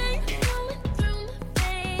time. Going through my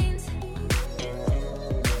veins.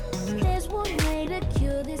 There's one way to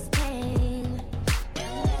cure this pain.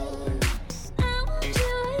 I want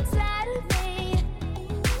you inside of me.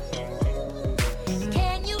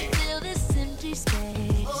 Can you feel this empty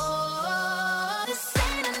space? Oh, this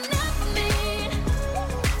ain't enough for me.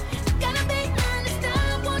 Gotta be honest, I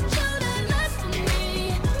want you to love for me.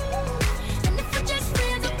 And if we're just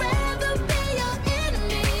friends, I'd rather be your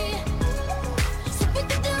enemy. So we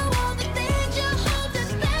can do all the things you hold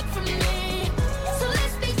us back from me. So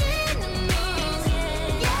let's be enemies,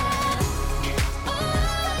 yeah. Oh,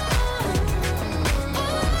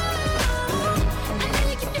 I know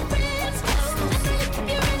you keep your friends close. I know you keep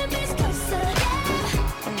your enemies closer, yeah.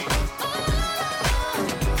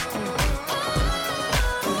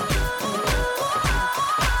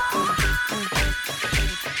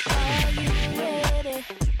 Are you ready?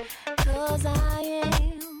 'Cause I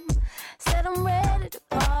am. Said I'm ready to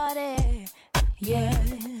party. Yes.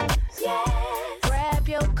 Grab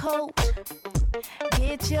your coat,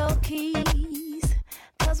 get your keys.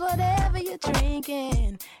 'Cause whatever you're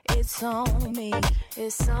drinking, it's on me.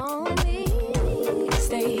 It's on me.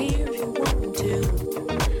 Stay here if you want to.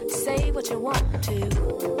 Say what you want to.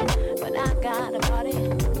 But I got a party.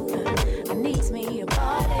 I needs me a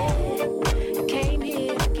party. Came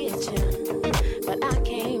here to get you, but I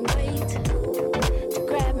can't wait to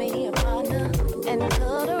grab me a partner and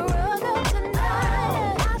put a rug up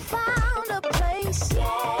tonight. I found a place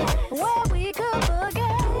where we could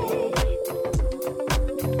boogie.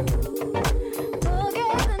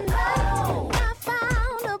 Boogie tonight. I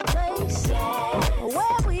found a place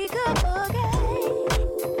where we could boogie.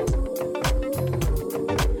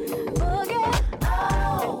 Boogie.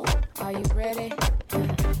 Oh, are you ready?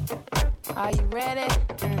 Are you ready?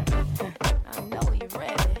 I know you're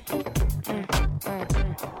ready.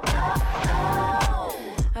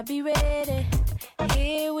 I'll be ready.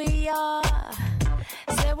 Here we are.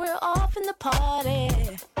 Said we're off in the party.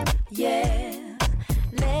 Yeah.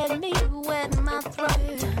 Let me wet my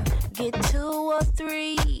throat. Get 2 or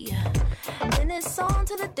 3. Then it's on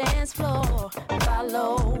to the dance floor.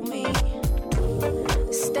 Follow me.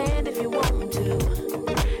 Stand if you want to.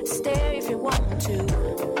 Stare if you want to.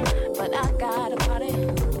 But I got a party.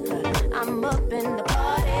 I'm up in the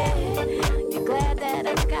party. You're glad that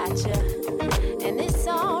I got you. And it's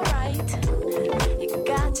alright. You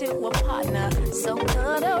got you a partner. So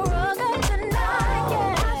put a rug up tonight.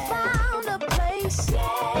 Yeah, I found a place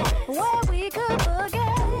where we could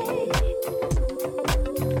boogie.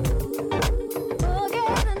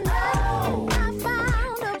 Boogie tonight. I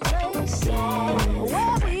found a place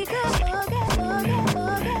where we could boogie, boogie,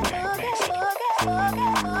 boogie, boogie, boogie,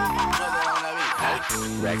 boogie, boogie.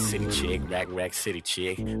 Rack City chick, rack city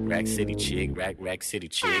chick, rack city chick, rack city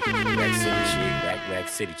chick, rack city chick, rack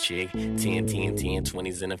city chick, 10,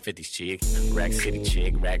 20s and a 50s chick, rack city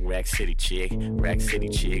chick, rack city chick, rack city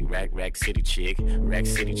chick, rack city chick, rack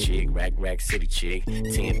city chick, rack city chick, 10,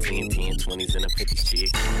 20s and a 50s chick.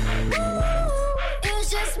 It's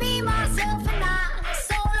just me, myself, and I.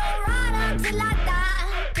 Solo ride until I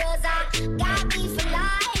die. 'Cause I got me for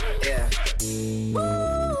life. Yeah.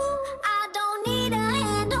 I don't need a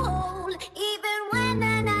hand to hold. Even when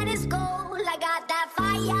the night is cold, I got that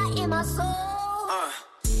fire in my soul.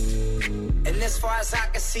 And as far as I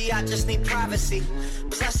can see, I just need privacy.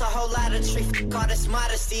 Plus a whole lot of tree, all this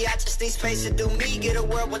modesty. I just need space to do me, get a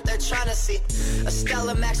world what they're trying to see. A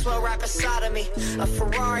Stella Maxwell right beside of me. A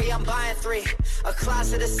Ferrari, I'm buying 3. A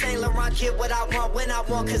closet of Saint Laurent, get what I want when I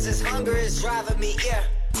want. 'Cause this hunger is driving me, yeah.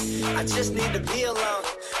 I just need to be alone.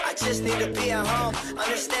 I just need to be at home.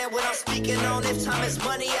 Understand what I'm speaking on. If time is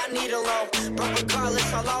money, I need a loan. But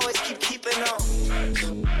regardless, I'll always keeping on.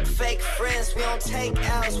 Fake friends, we don't take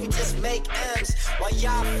L's, we just make M's. While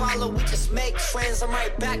y'all follow, we just make trends. I'm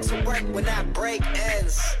right back to work when that break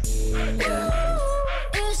ends. Ooh,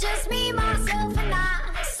 it's just me, myself, and I.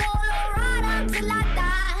 Solo ride until I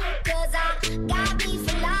die. 'Cause I got me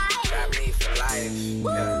for life. Got me for life. Ooh,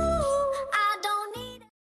 I don't need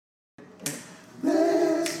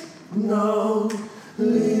No,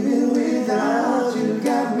 living without you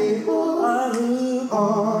got me hooked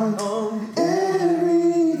on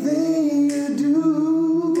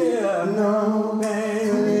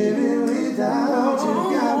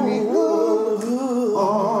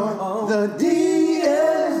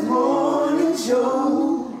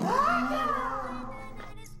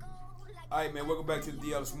right, man. Welcome back to the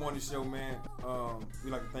DL This Morning Show, man. We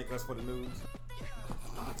like to thank us for the news.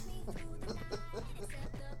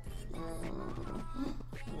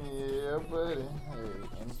 Yeah, buddy. Hey,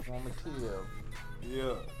 informative.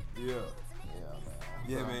 Yeah. Yeah, man.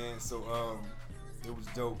 Yeah, man. So, it was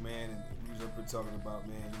dope, man. And we was up here talking about,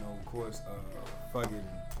 man, you know, of course, fucking and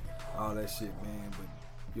all that shit, man. But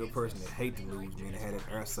you're a person that hate to lose, man. That had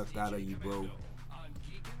that air sucked out of you, bro.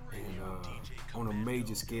 And on a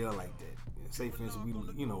major scale like that. Say, for instance, we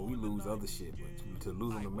lose other shit, but to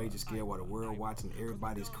lose on a major scale while the world watching,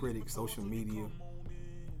 everybody's critics, social media.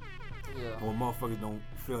 Yeah. And what motherfuckers don't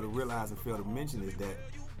fail to realize and fail to mention is that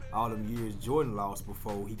all them years Jordan lost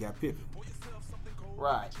before he got Pippen.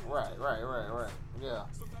 Right. Yeah.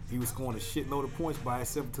 He was scoring a shitload of points by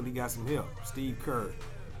himself until he got some help. Steve Kerr,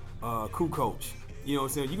 Kukoc. You know what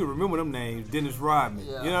I'm saying? You can remember them names. Dennis Rodman.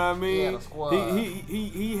 Yeah. You know what I mean? Yeah, the squad.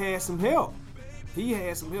 He had some help. He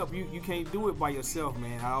had some help. You can't do it by yourself,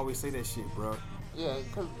 man. I always say that shit, bro. Yeah,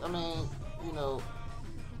 because, I mean, you know,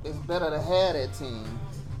 it's better to have that team.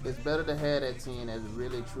 It's better to have that team that's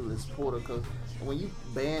really truly supporter, because when you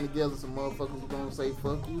band together some motherfuckers who gonna say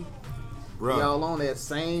fuck you, Bruh. y'all on that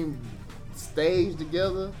same stage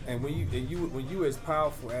together. And when you as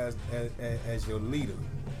powerful as your leader,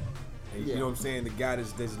 and you know what I'm saying, the guy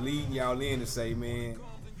that's leading y'all in to say, man,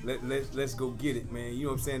 let's go get it, man. You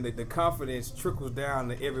know what I'm saying? The confidence trickles down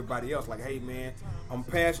to everybody else. Like, hey, man, I'm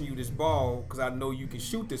passing you this ball because I know you can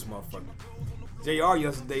shoot this motherfucker. JR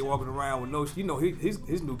yesterday walking around with no, you know,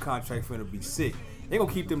 his new contract finna be sick. They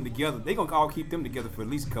gonna keep them together. They gonna all keep them together for at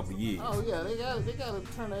least a couple of years. Oh yeah, they gotta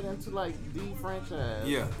turn that into like the franchise.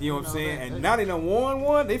 Yeah, you know what I'm saying. And now they done won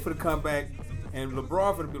one. They finna come back, and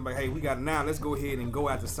LeBron finna be like, hey, we got it now. Let's go ahead and go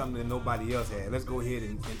after something that nobody else had. Let's go ahead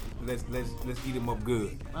and let's eat them up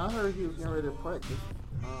good. I heard he was getting ready to practice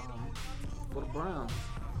for the Browns.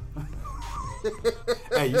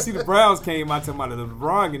 Hey, you see the Browns came out talking about the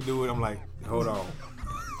LeBron can do it. I'm like, hold on.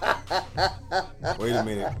 Wait a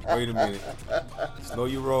minute. Slow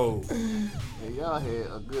your roll. Yeah, y'all had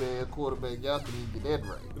a good ass quarterback. Y'all couldn't even get that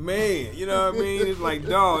right. Man, you know what I mean? It's like,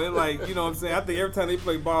 dog. It's like, you know what I'm saying? I think every time they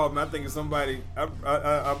play ball, man, I think it's somebody.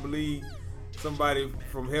 I believe somebody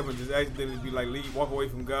from heaven just accidentally be like, walk away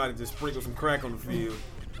from God and just sprinkle some crack on the field.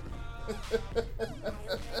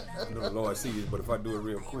 I know the Lord see this, but if I do it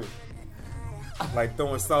real quick. Like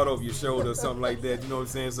throwing salt over your shoulder or something like that, you know what I'm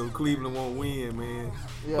saying? So Cleveland won't win, man.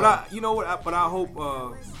 Yeah. But you know what? I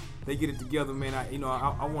hope they get it together, man.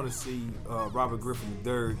 I want to see Robert Griffin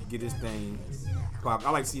III get his thing pop. I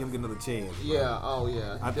like to see him get another chance. Bro. Yeah. Oh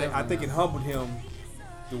yeah. I think it humbled him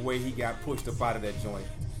the way he got pushed up out of that joint.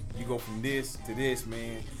 You go from this to this,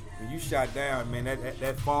 man. When you shot down, man,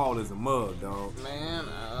 that fall is a mug, dog. Man,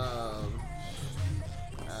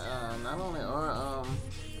 not only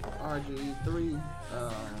RG3,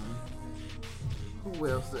 who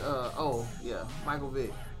else? Michael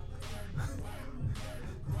Vick.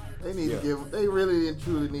 They need to give. They really and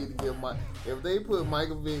truly need to give if they put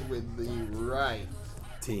Michael Vick with the right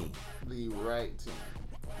team.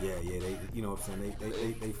 Yeah, they, you know what I'm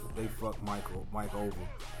saying? They fucked Mike over.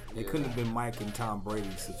 It couldn't have been Mike and Tom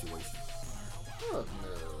Brady's situation. Fuck no.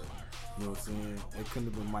 You know what I'm saying? It couldn't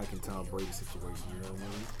have been Mike and Tom Brady's situation. You know what I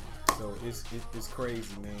mean? So it's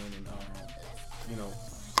crazy, man, and you know,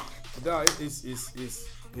 dog,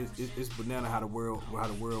 it's banana how the world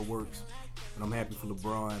works, and I'm happy for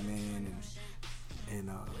LeBron, man, and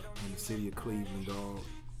the city of Cleveland, dog.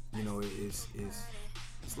 You know, it's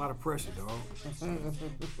a lot of pressure, dog.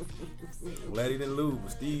 Glad he didn't lose,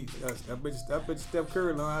 but Steve, I bet you Steph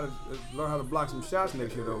Curry learn how to block some shots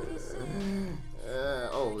next year, though. Yeah,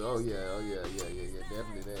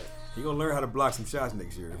 definitely that. He gonna learn how to block some shots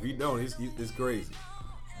next year. If he don't, it's crazy.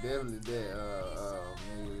 Definitely that.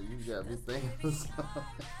 Man, you got me thinking.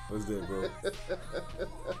 What's that, bro?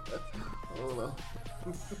 Hold on.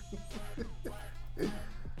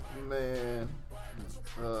 Man.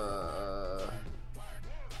 You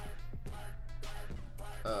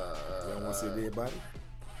don't want to see a dead body?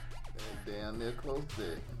 Down there close to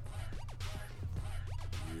it.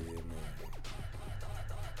 Yeah, man.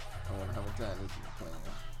 I wonder how much time this is playing.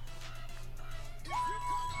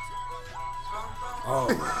 Oh,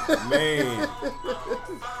 man.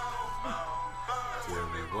 Tell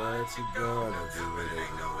me what you gonna do, it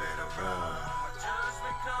ain't nowhere to run.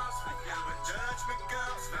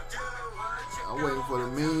 I'm waiting for the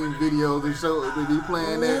meme videos and show to be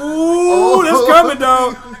playing that. Ooh, that's coming,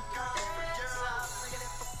 dog.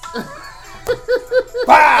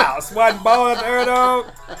 Pow! Swatting ball at the air, dog.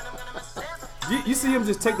 You see him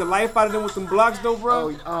just take the life out of them with them blocks, though,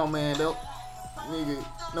 bro? Oh man, nigga.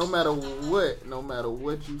 no matter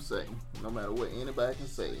what you say, no matter what anybody can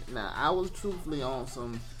say. Now, I was truthfully on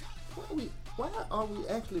some. Why are we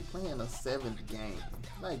actually playing a 7th game?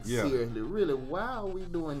 Like seriously, really? Why are we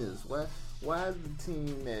doing this? Why is the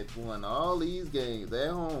team that won all these games at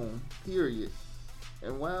home? Period.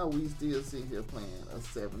 And why are we still sitting here playing a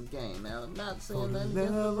 7th game? Now, I'm not saying nothing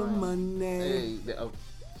against LeBron. Money. Hey,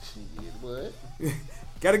 shit, what?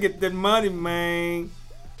 Gotta get that money, man.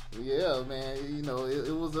 Yeah, man. You know, it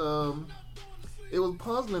was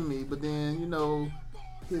puzzling me, but then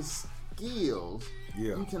his skills.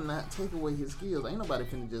 Yeah. You cannot take away his skills. Ain't nobody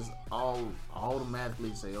finna just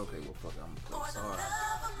automatically say, okay, well, fuck, I'm gonna play. Sorry.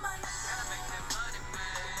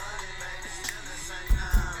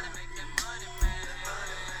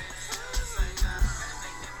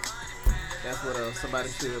 That's what somebody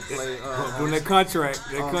should play. Doing that contract.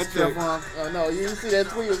 No, you didn't see that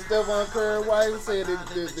tweet with Stephon Curry White said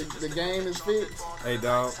the game is fixed. Hey,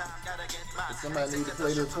 dog. Somebody need to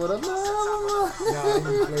play this for the love. Nah, I need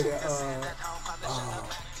to play that.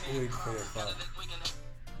 Who need to play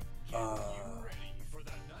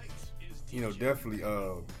that? Definitely.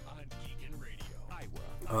 Oh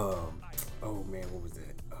man, what was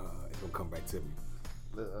that? It's gonna come back to me.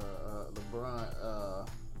 LeBron.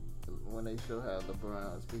 When they show how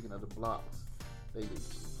LeBron, speaking of the blocks, they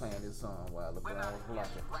just playing this song while LeBron was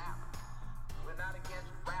blocking. We're not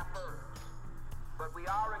against rappers, but we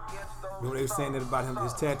are against those. Remember they were saying that about him,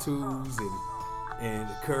 his tattoos and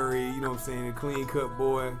the Curry, you know what I'm saying, the clean cut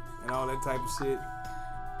boy and all that type of shit.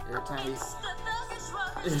 Every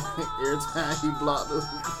time he blocked us,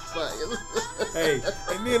 hey,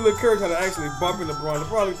 and me and Lil Curry tried to actually bump into LeBron.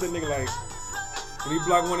 LeBron looked at that nigga like, when he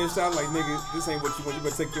blocked one of his shots, like, nigga, this ain't what you want. You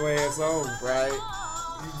better take your ass on. Right.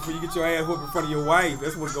 Before you get your ass whooped in front of your wife,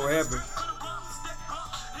 that's what's gonna happen.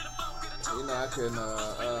 I couldn't,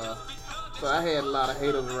 so I had a lot of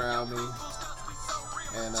haters around me.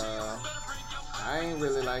 And, I ain't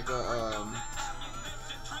really like a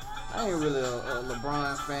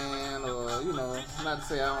LeBron fan or, not to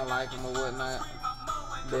say I don't like him or whatnot.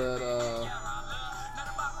 But,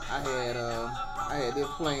 I had this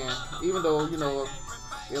plan, even though,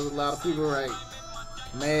 there was a lot of people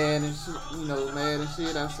mad and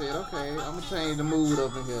shit, I said, okay, I'm gonna change the mood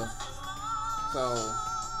up in here. So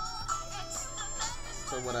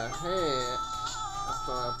what I had, I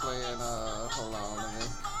started playing, hold on, let me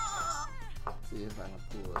see if I can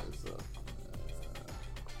pull this up.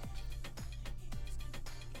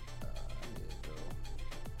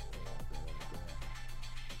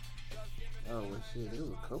 Oh, well, shit, there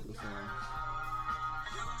was a couple of songs.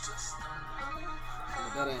 But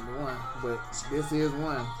that ain't the one, but this is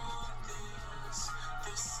one.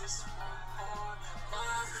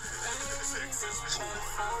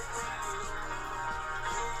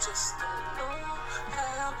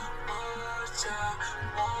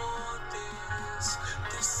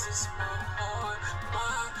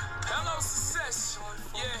 Hello, success.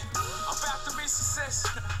 Yeah, I'm about to be success.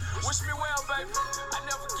 Wish me well, baby. I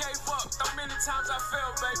never gave up. How many times I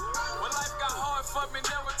failed, baby. When life got hard for me,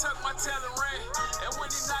 never took my tail and ran. And when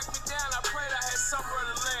he knocked me down, I prayed I had somewhere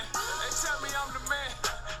to land. They tell me I'm the man.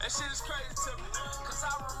 That shit is crazy to me. Cause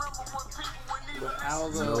I remember when people would need me.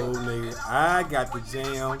 No, nigga. I got the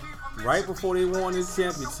jam right before they won this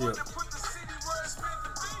championship.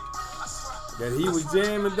 That he was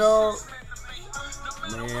jamming, dog.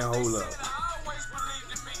 Man, hold up.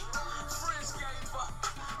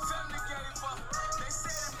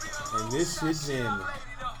 And this shit jamming.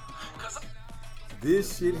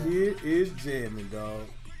 This shit here is jamming, dog.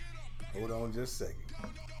 Hold on just a second.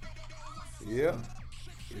 Yeah.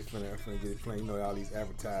 It's finna get it playing. All these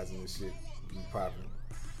advertising and shit be popping.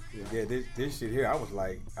 Yeah, this shit here, I was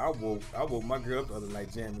like, I woke my girl up the other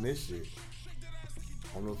night jamming this shit.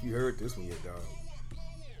 I don't know if you heard this one yet, dog.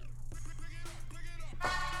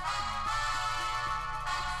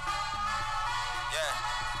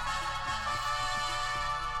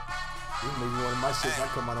 This may be one of my shits I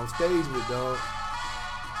come out on stage with, dog.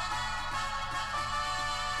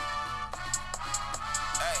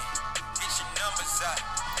 Hey, get your numbers up.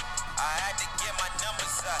 I had to get my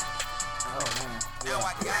numbers up. Oh, man. Now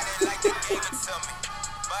I got it like they gave it to me.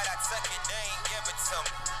 But I took it, they ain't give it to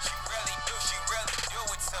me. She really do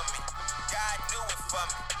it to me. God knew it for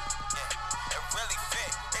me. Yeah, it really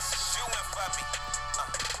fit. It's a shoe-in for me.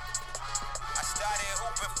 I started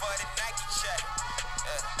hooping for the Nike check.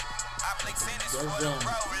 I play tennis for the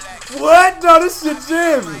Rolex. What? No, this shit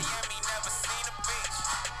jamming. Miami never seen a beach.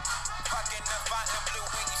 Fucking the fountain blue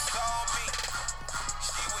when you saw me.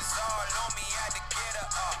 She was all on me, had to get her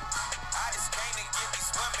up. I just came to get these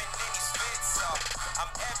women in these fits up. I'm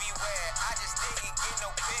everywhere, I just didn't get no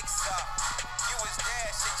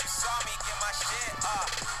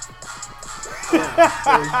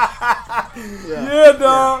Yeah,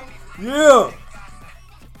 dog. Yeah.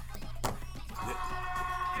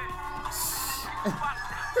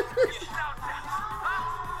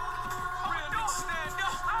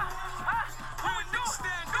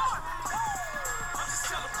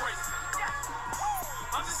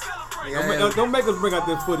 Don't make us bring out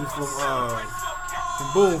that footage from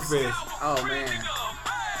Boom Fest. Oh man.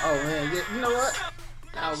 Yeah, you know what?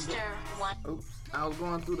 I was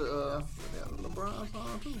going through the LeBron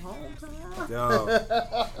song too, hometown.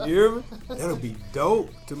 Dog. You hear me? That'll be dope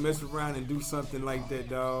to mess around and do something like that,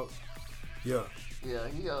 dog. Yeah. Yeah,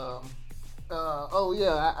 he I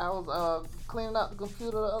was cleaning out the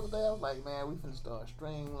computer the other day. I was like, man, we finna start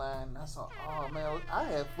streamlining. I saw, oh man, I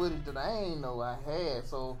had footage that I ain't know I had,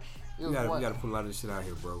 so it was you gotta put a lot of this shit out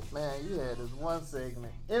here, bro. Man, you had this one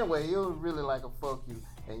segment. Anyway, it was really like a fuck you.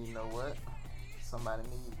 And you know what? Somebody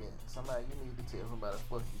need that. You need to tell somebody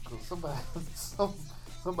fuck you, because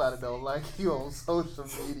somebody don't like you on social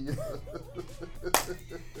media.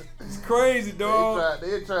 It's crazy, dog.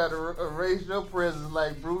 They try to erase your presence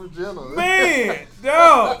like Bruce Jenner. Man,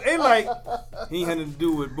 dog. They like, he ain't had nothing to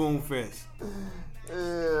do with Boom Fest.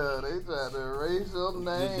 Yeah, they try to erase your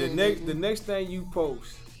name. The next thing you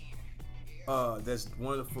post, that's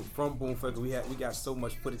one of the, from Boom Fest. We got so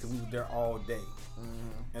much footage because we were there all day,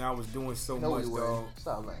 and I was doing so much, dog.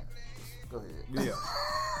 Stop lying. Go ahead. Yeah.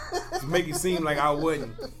 To make it seem like I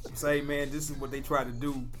wasn't. Say, man, this is what they tried to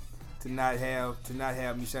do to not have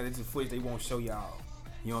me shot. This is footage they won't show y'all.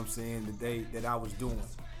 You know what I'm saying? The day that I was doing.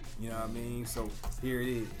 You know what I mean? So here it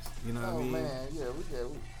is. You know what I mean? Oh man, yeah,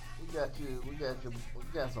 we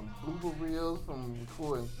got some blooper reels from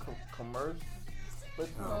recording commercials. But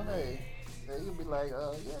you know, hey, you'll be like,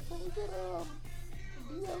 yeah, can we get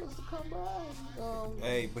DLs to come by?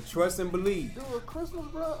 Hey, but trust and believe. Do a Christmas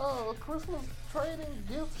trading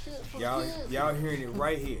gift shit for kids. Y'all hearing it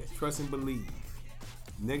right here. Trust and believe.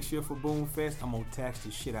 Next year for Boom Fest, I'm gonna tax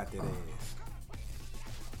the shit out that ass.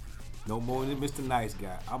 No more than Mr. Nice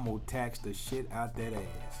Guy. I'm gonna tax the shit out that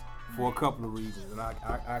ass for a couple of reasons, and I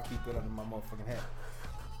keep that under my motherfucking hat.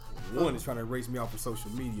 One is trying to erase me off of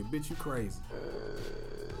social media. Bitch, you crazy.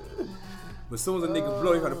 But as soon as a nigga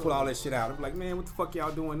blow, they try to pull all that shit out. I'm like, man, what the fuck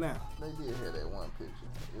y'all doing now? They did have that one picture.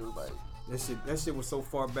 It was like that shit was so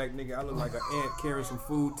far back, nigga. I look like an ant carrying some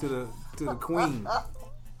food to the queen.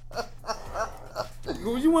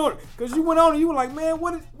 Cause you went on and you were like, man,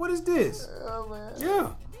 what is this? Yeah, man.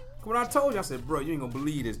 Yeah. When I told you, I said, bro, you ain't gonna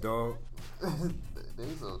believe this, dog. They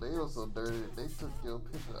were so dirty. They took your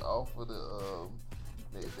picture off of the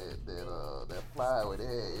that flyer where they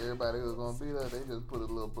had everybody who was gonna be there. They just put a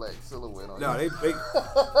little black silhouette on. No,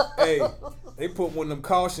 they put one of them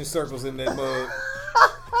caution circles in that mug.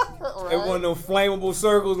 Right? And one of them flammable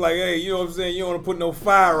circles, like, hey, you know what I'm saying? You don't want to put no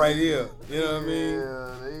fire right here. You know what I mean?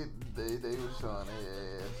 Yeah, they were showing their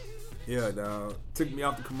ass. Yeah, dog. Took me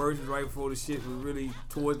off the commercials right before the shit was really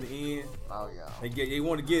towards the end. Oh yeah. They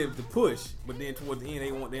want to get the push, but then towards the end they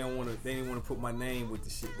didn't want to put my name with the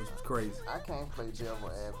shit, which was crazy. I can't play devil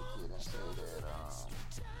advocate and say that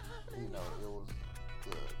it was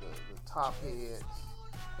the top heads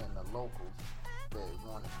and the locals that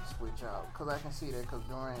wanted to switch out, because I can see that, because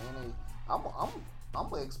during any I'm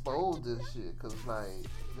gonna expose this shit, because like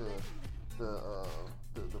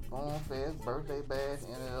the Boom Fest, birthday bash,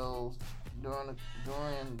 any of those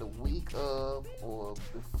during the week of or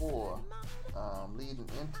before, leading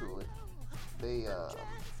into it, they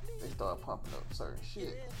start pumping up certain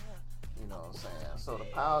shit. You know what I'm saying? So the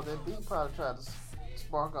powers that be probably tried to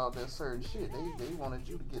spark out that certain shit. They wanted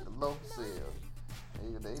you to get the local sales.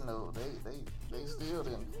 They know they still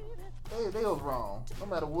didn't. They was wrong. No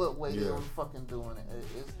matter what way they was fucking doing it,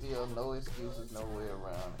 it's still no excuses, no way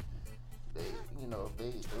around it. They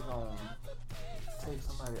gonna take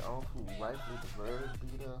somebody off who rightfully deserves to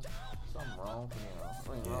be there. Something wrong for them.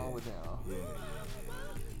 Something wrong with them.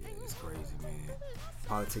 Yeah. It's crazy, man.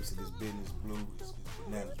 Politics of this business, blue, is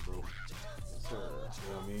bananas, bro. Yes, sir. You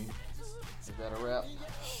know what I mean? Is that a wrap?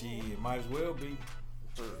 Shit, might as well be.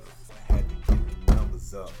 I had to get the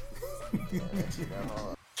numbers up.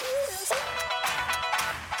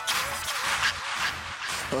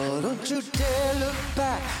 Oh, don't you dare look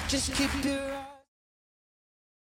back. Just keep your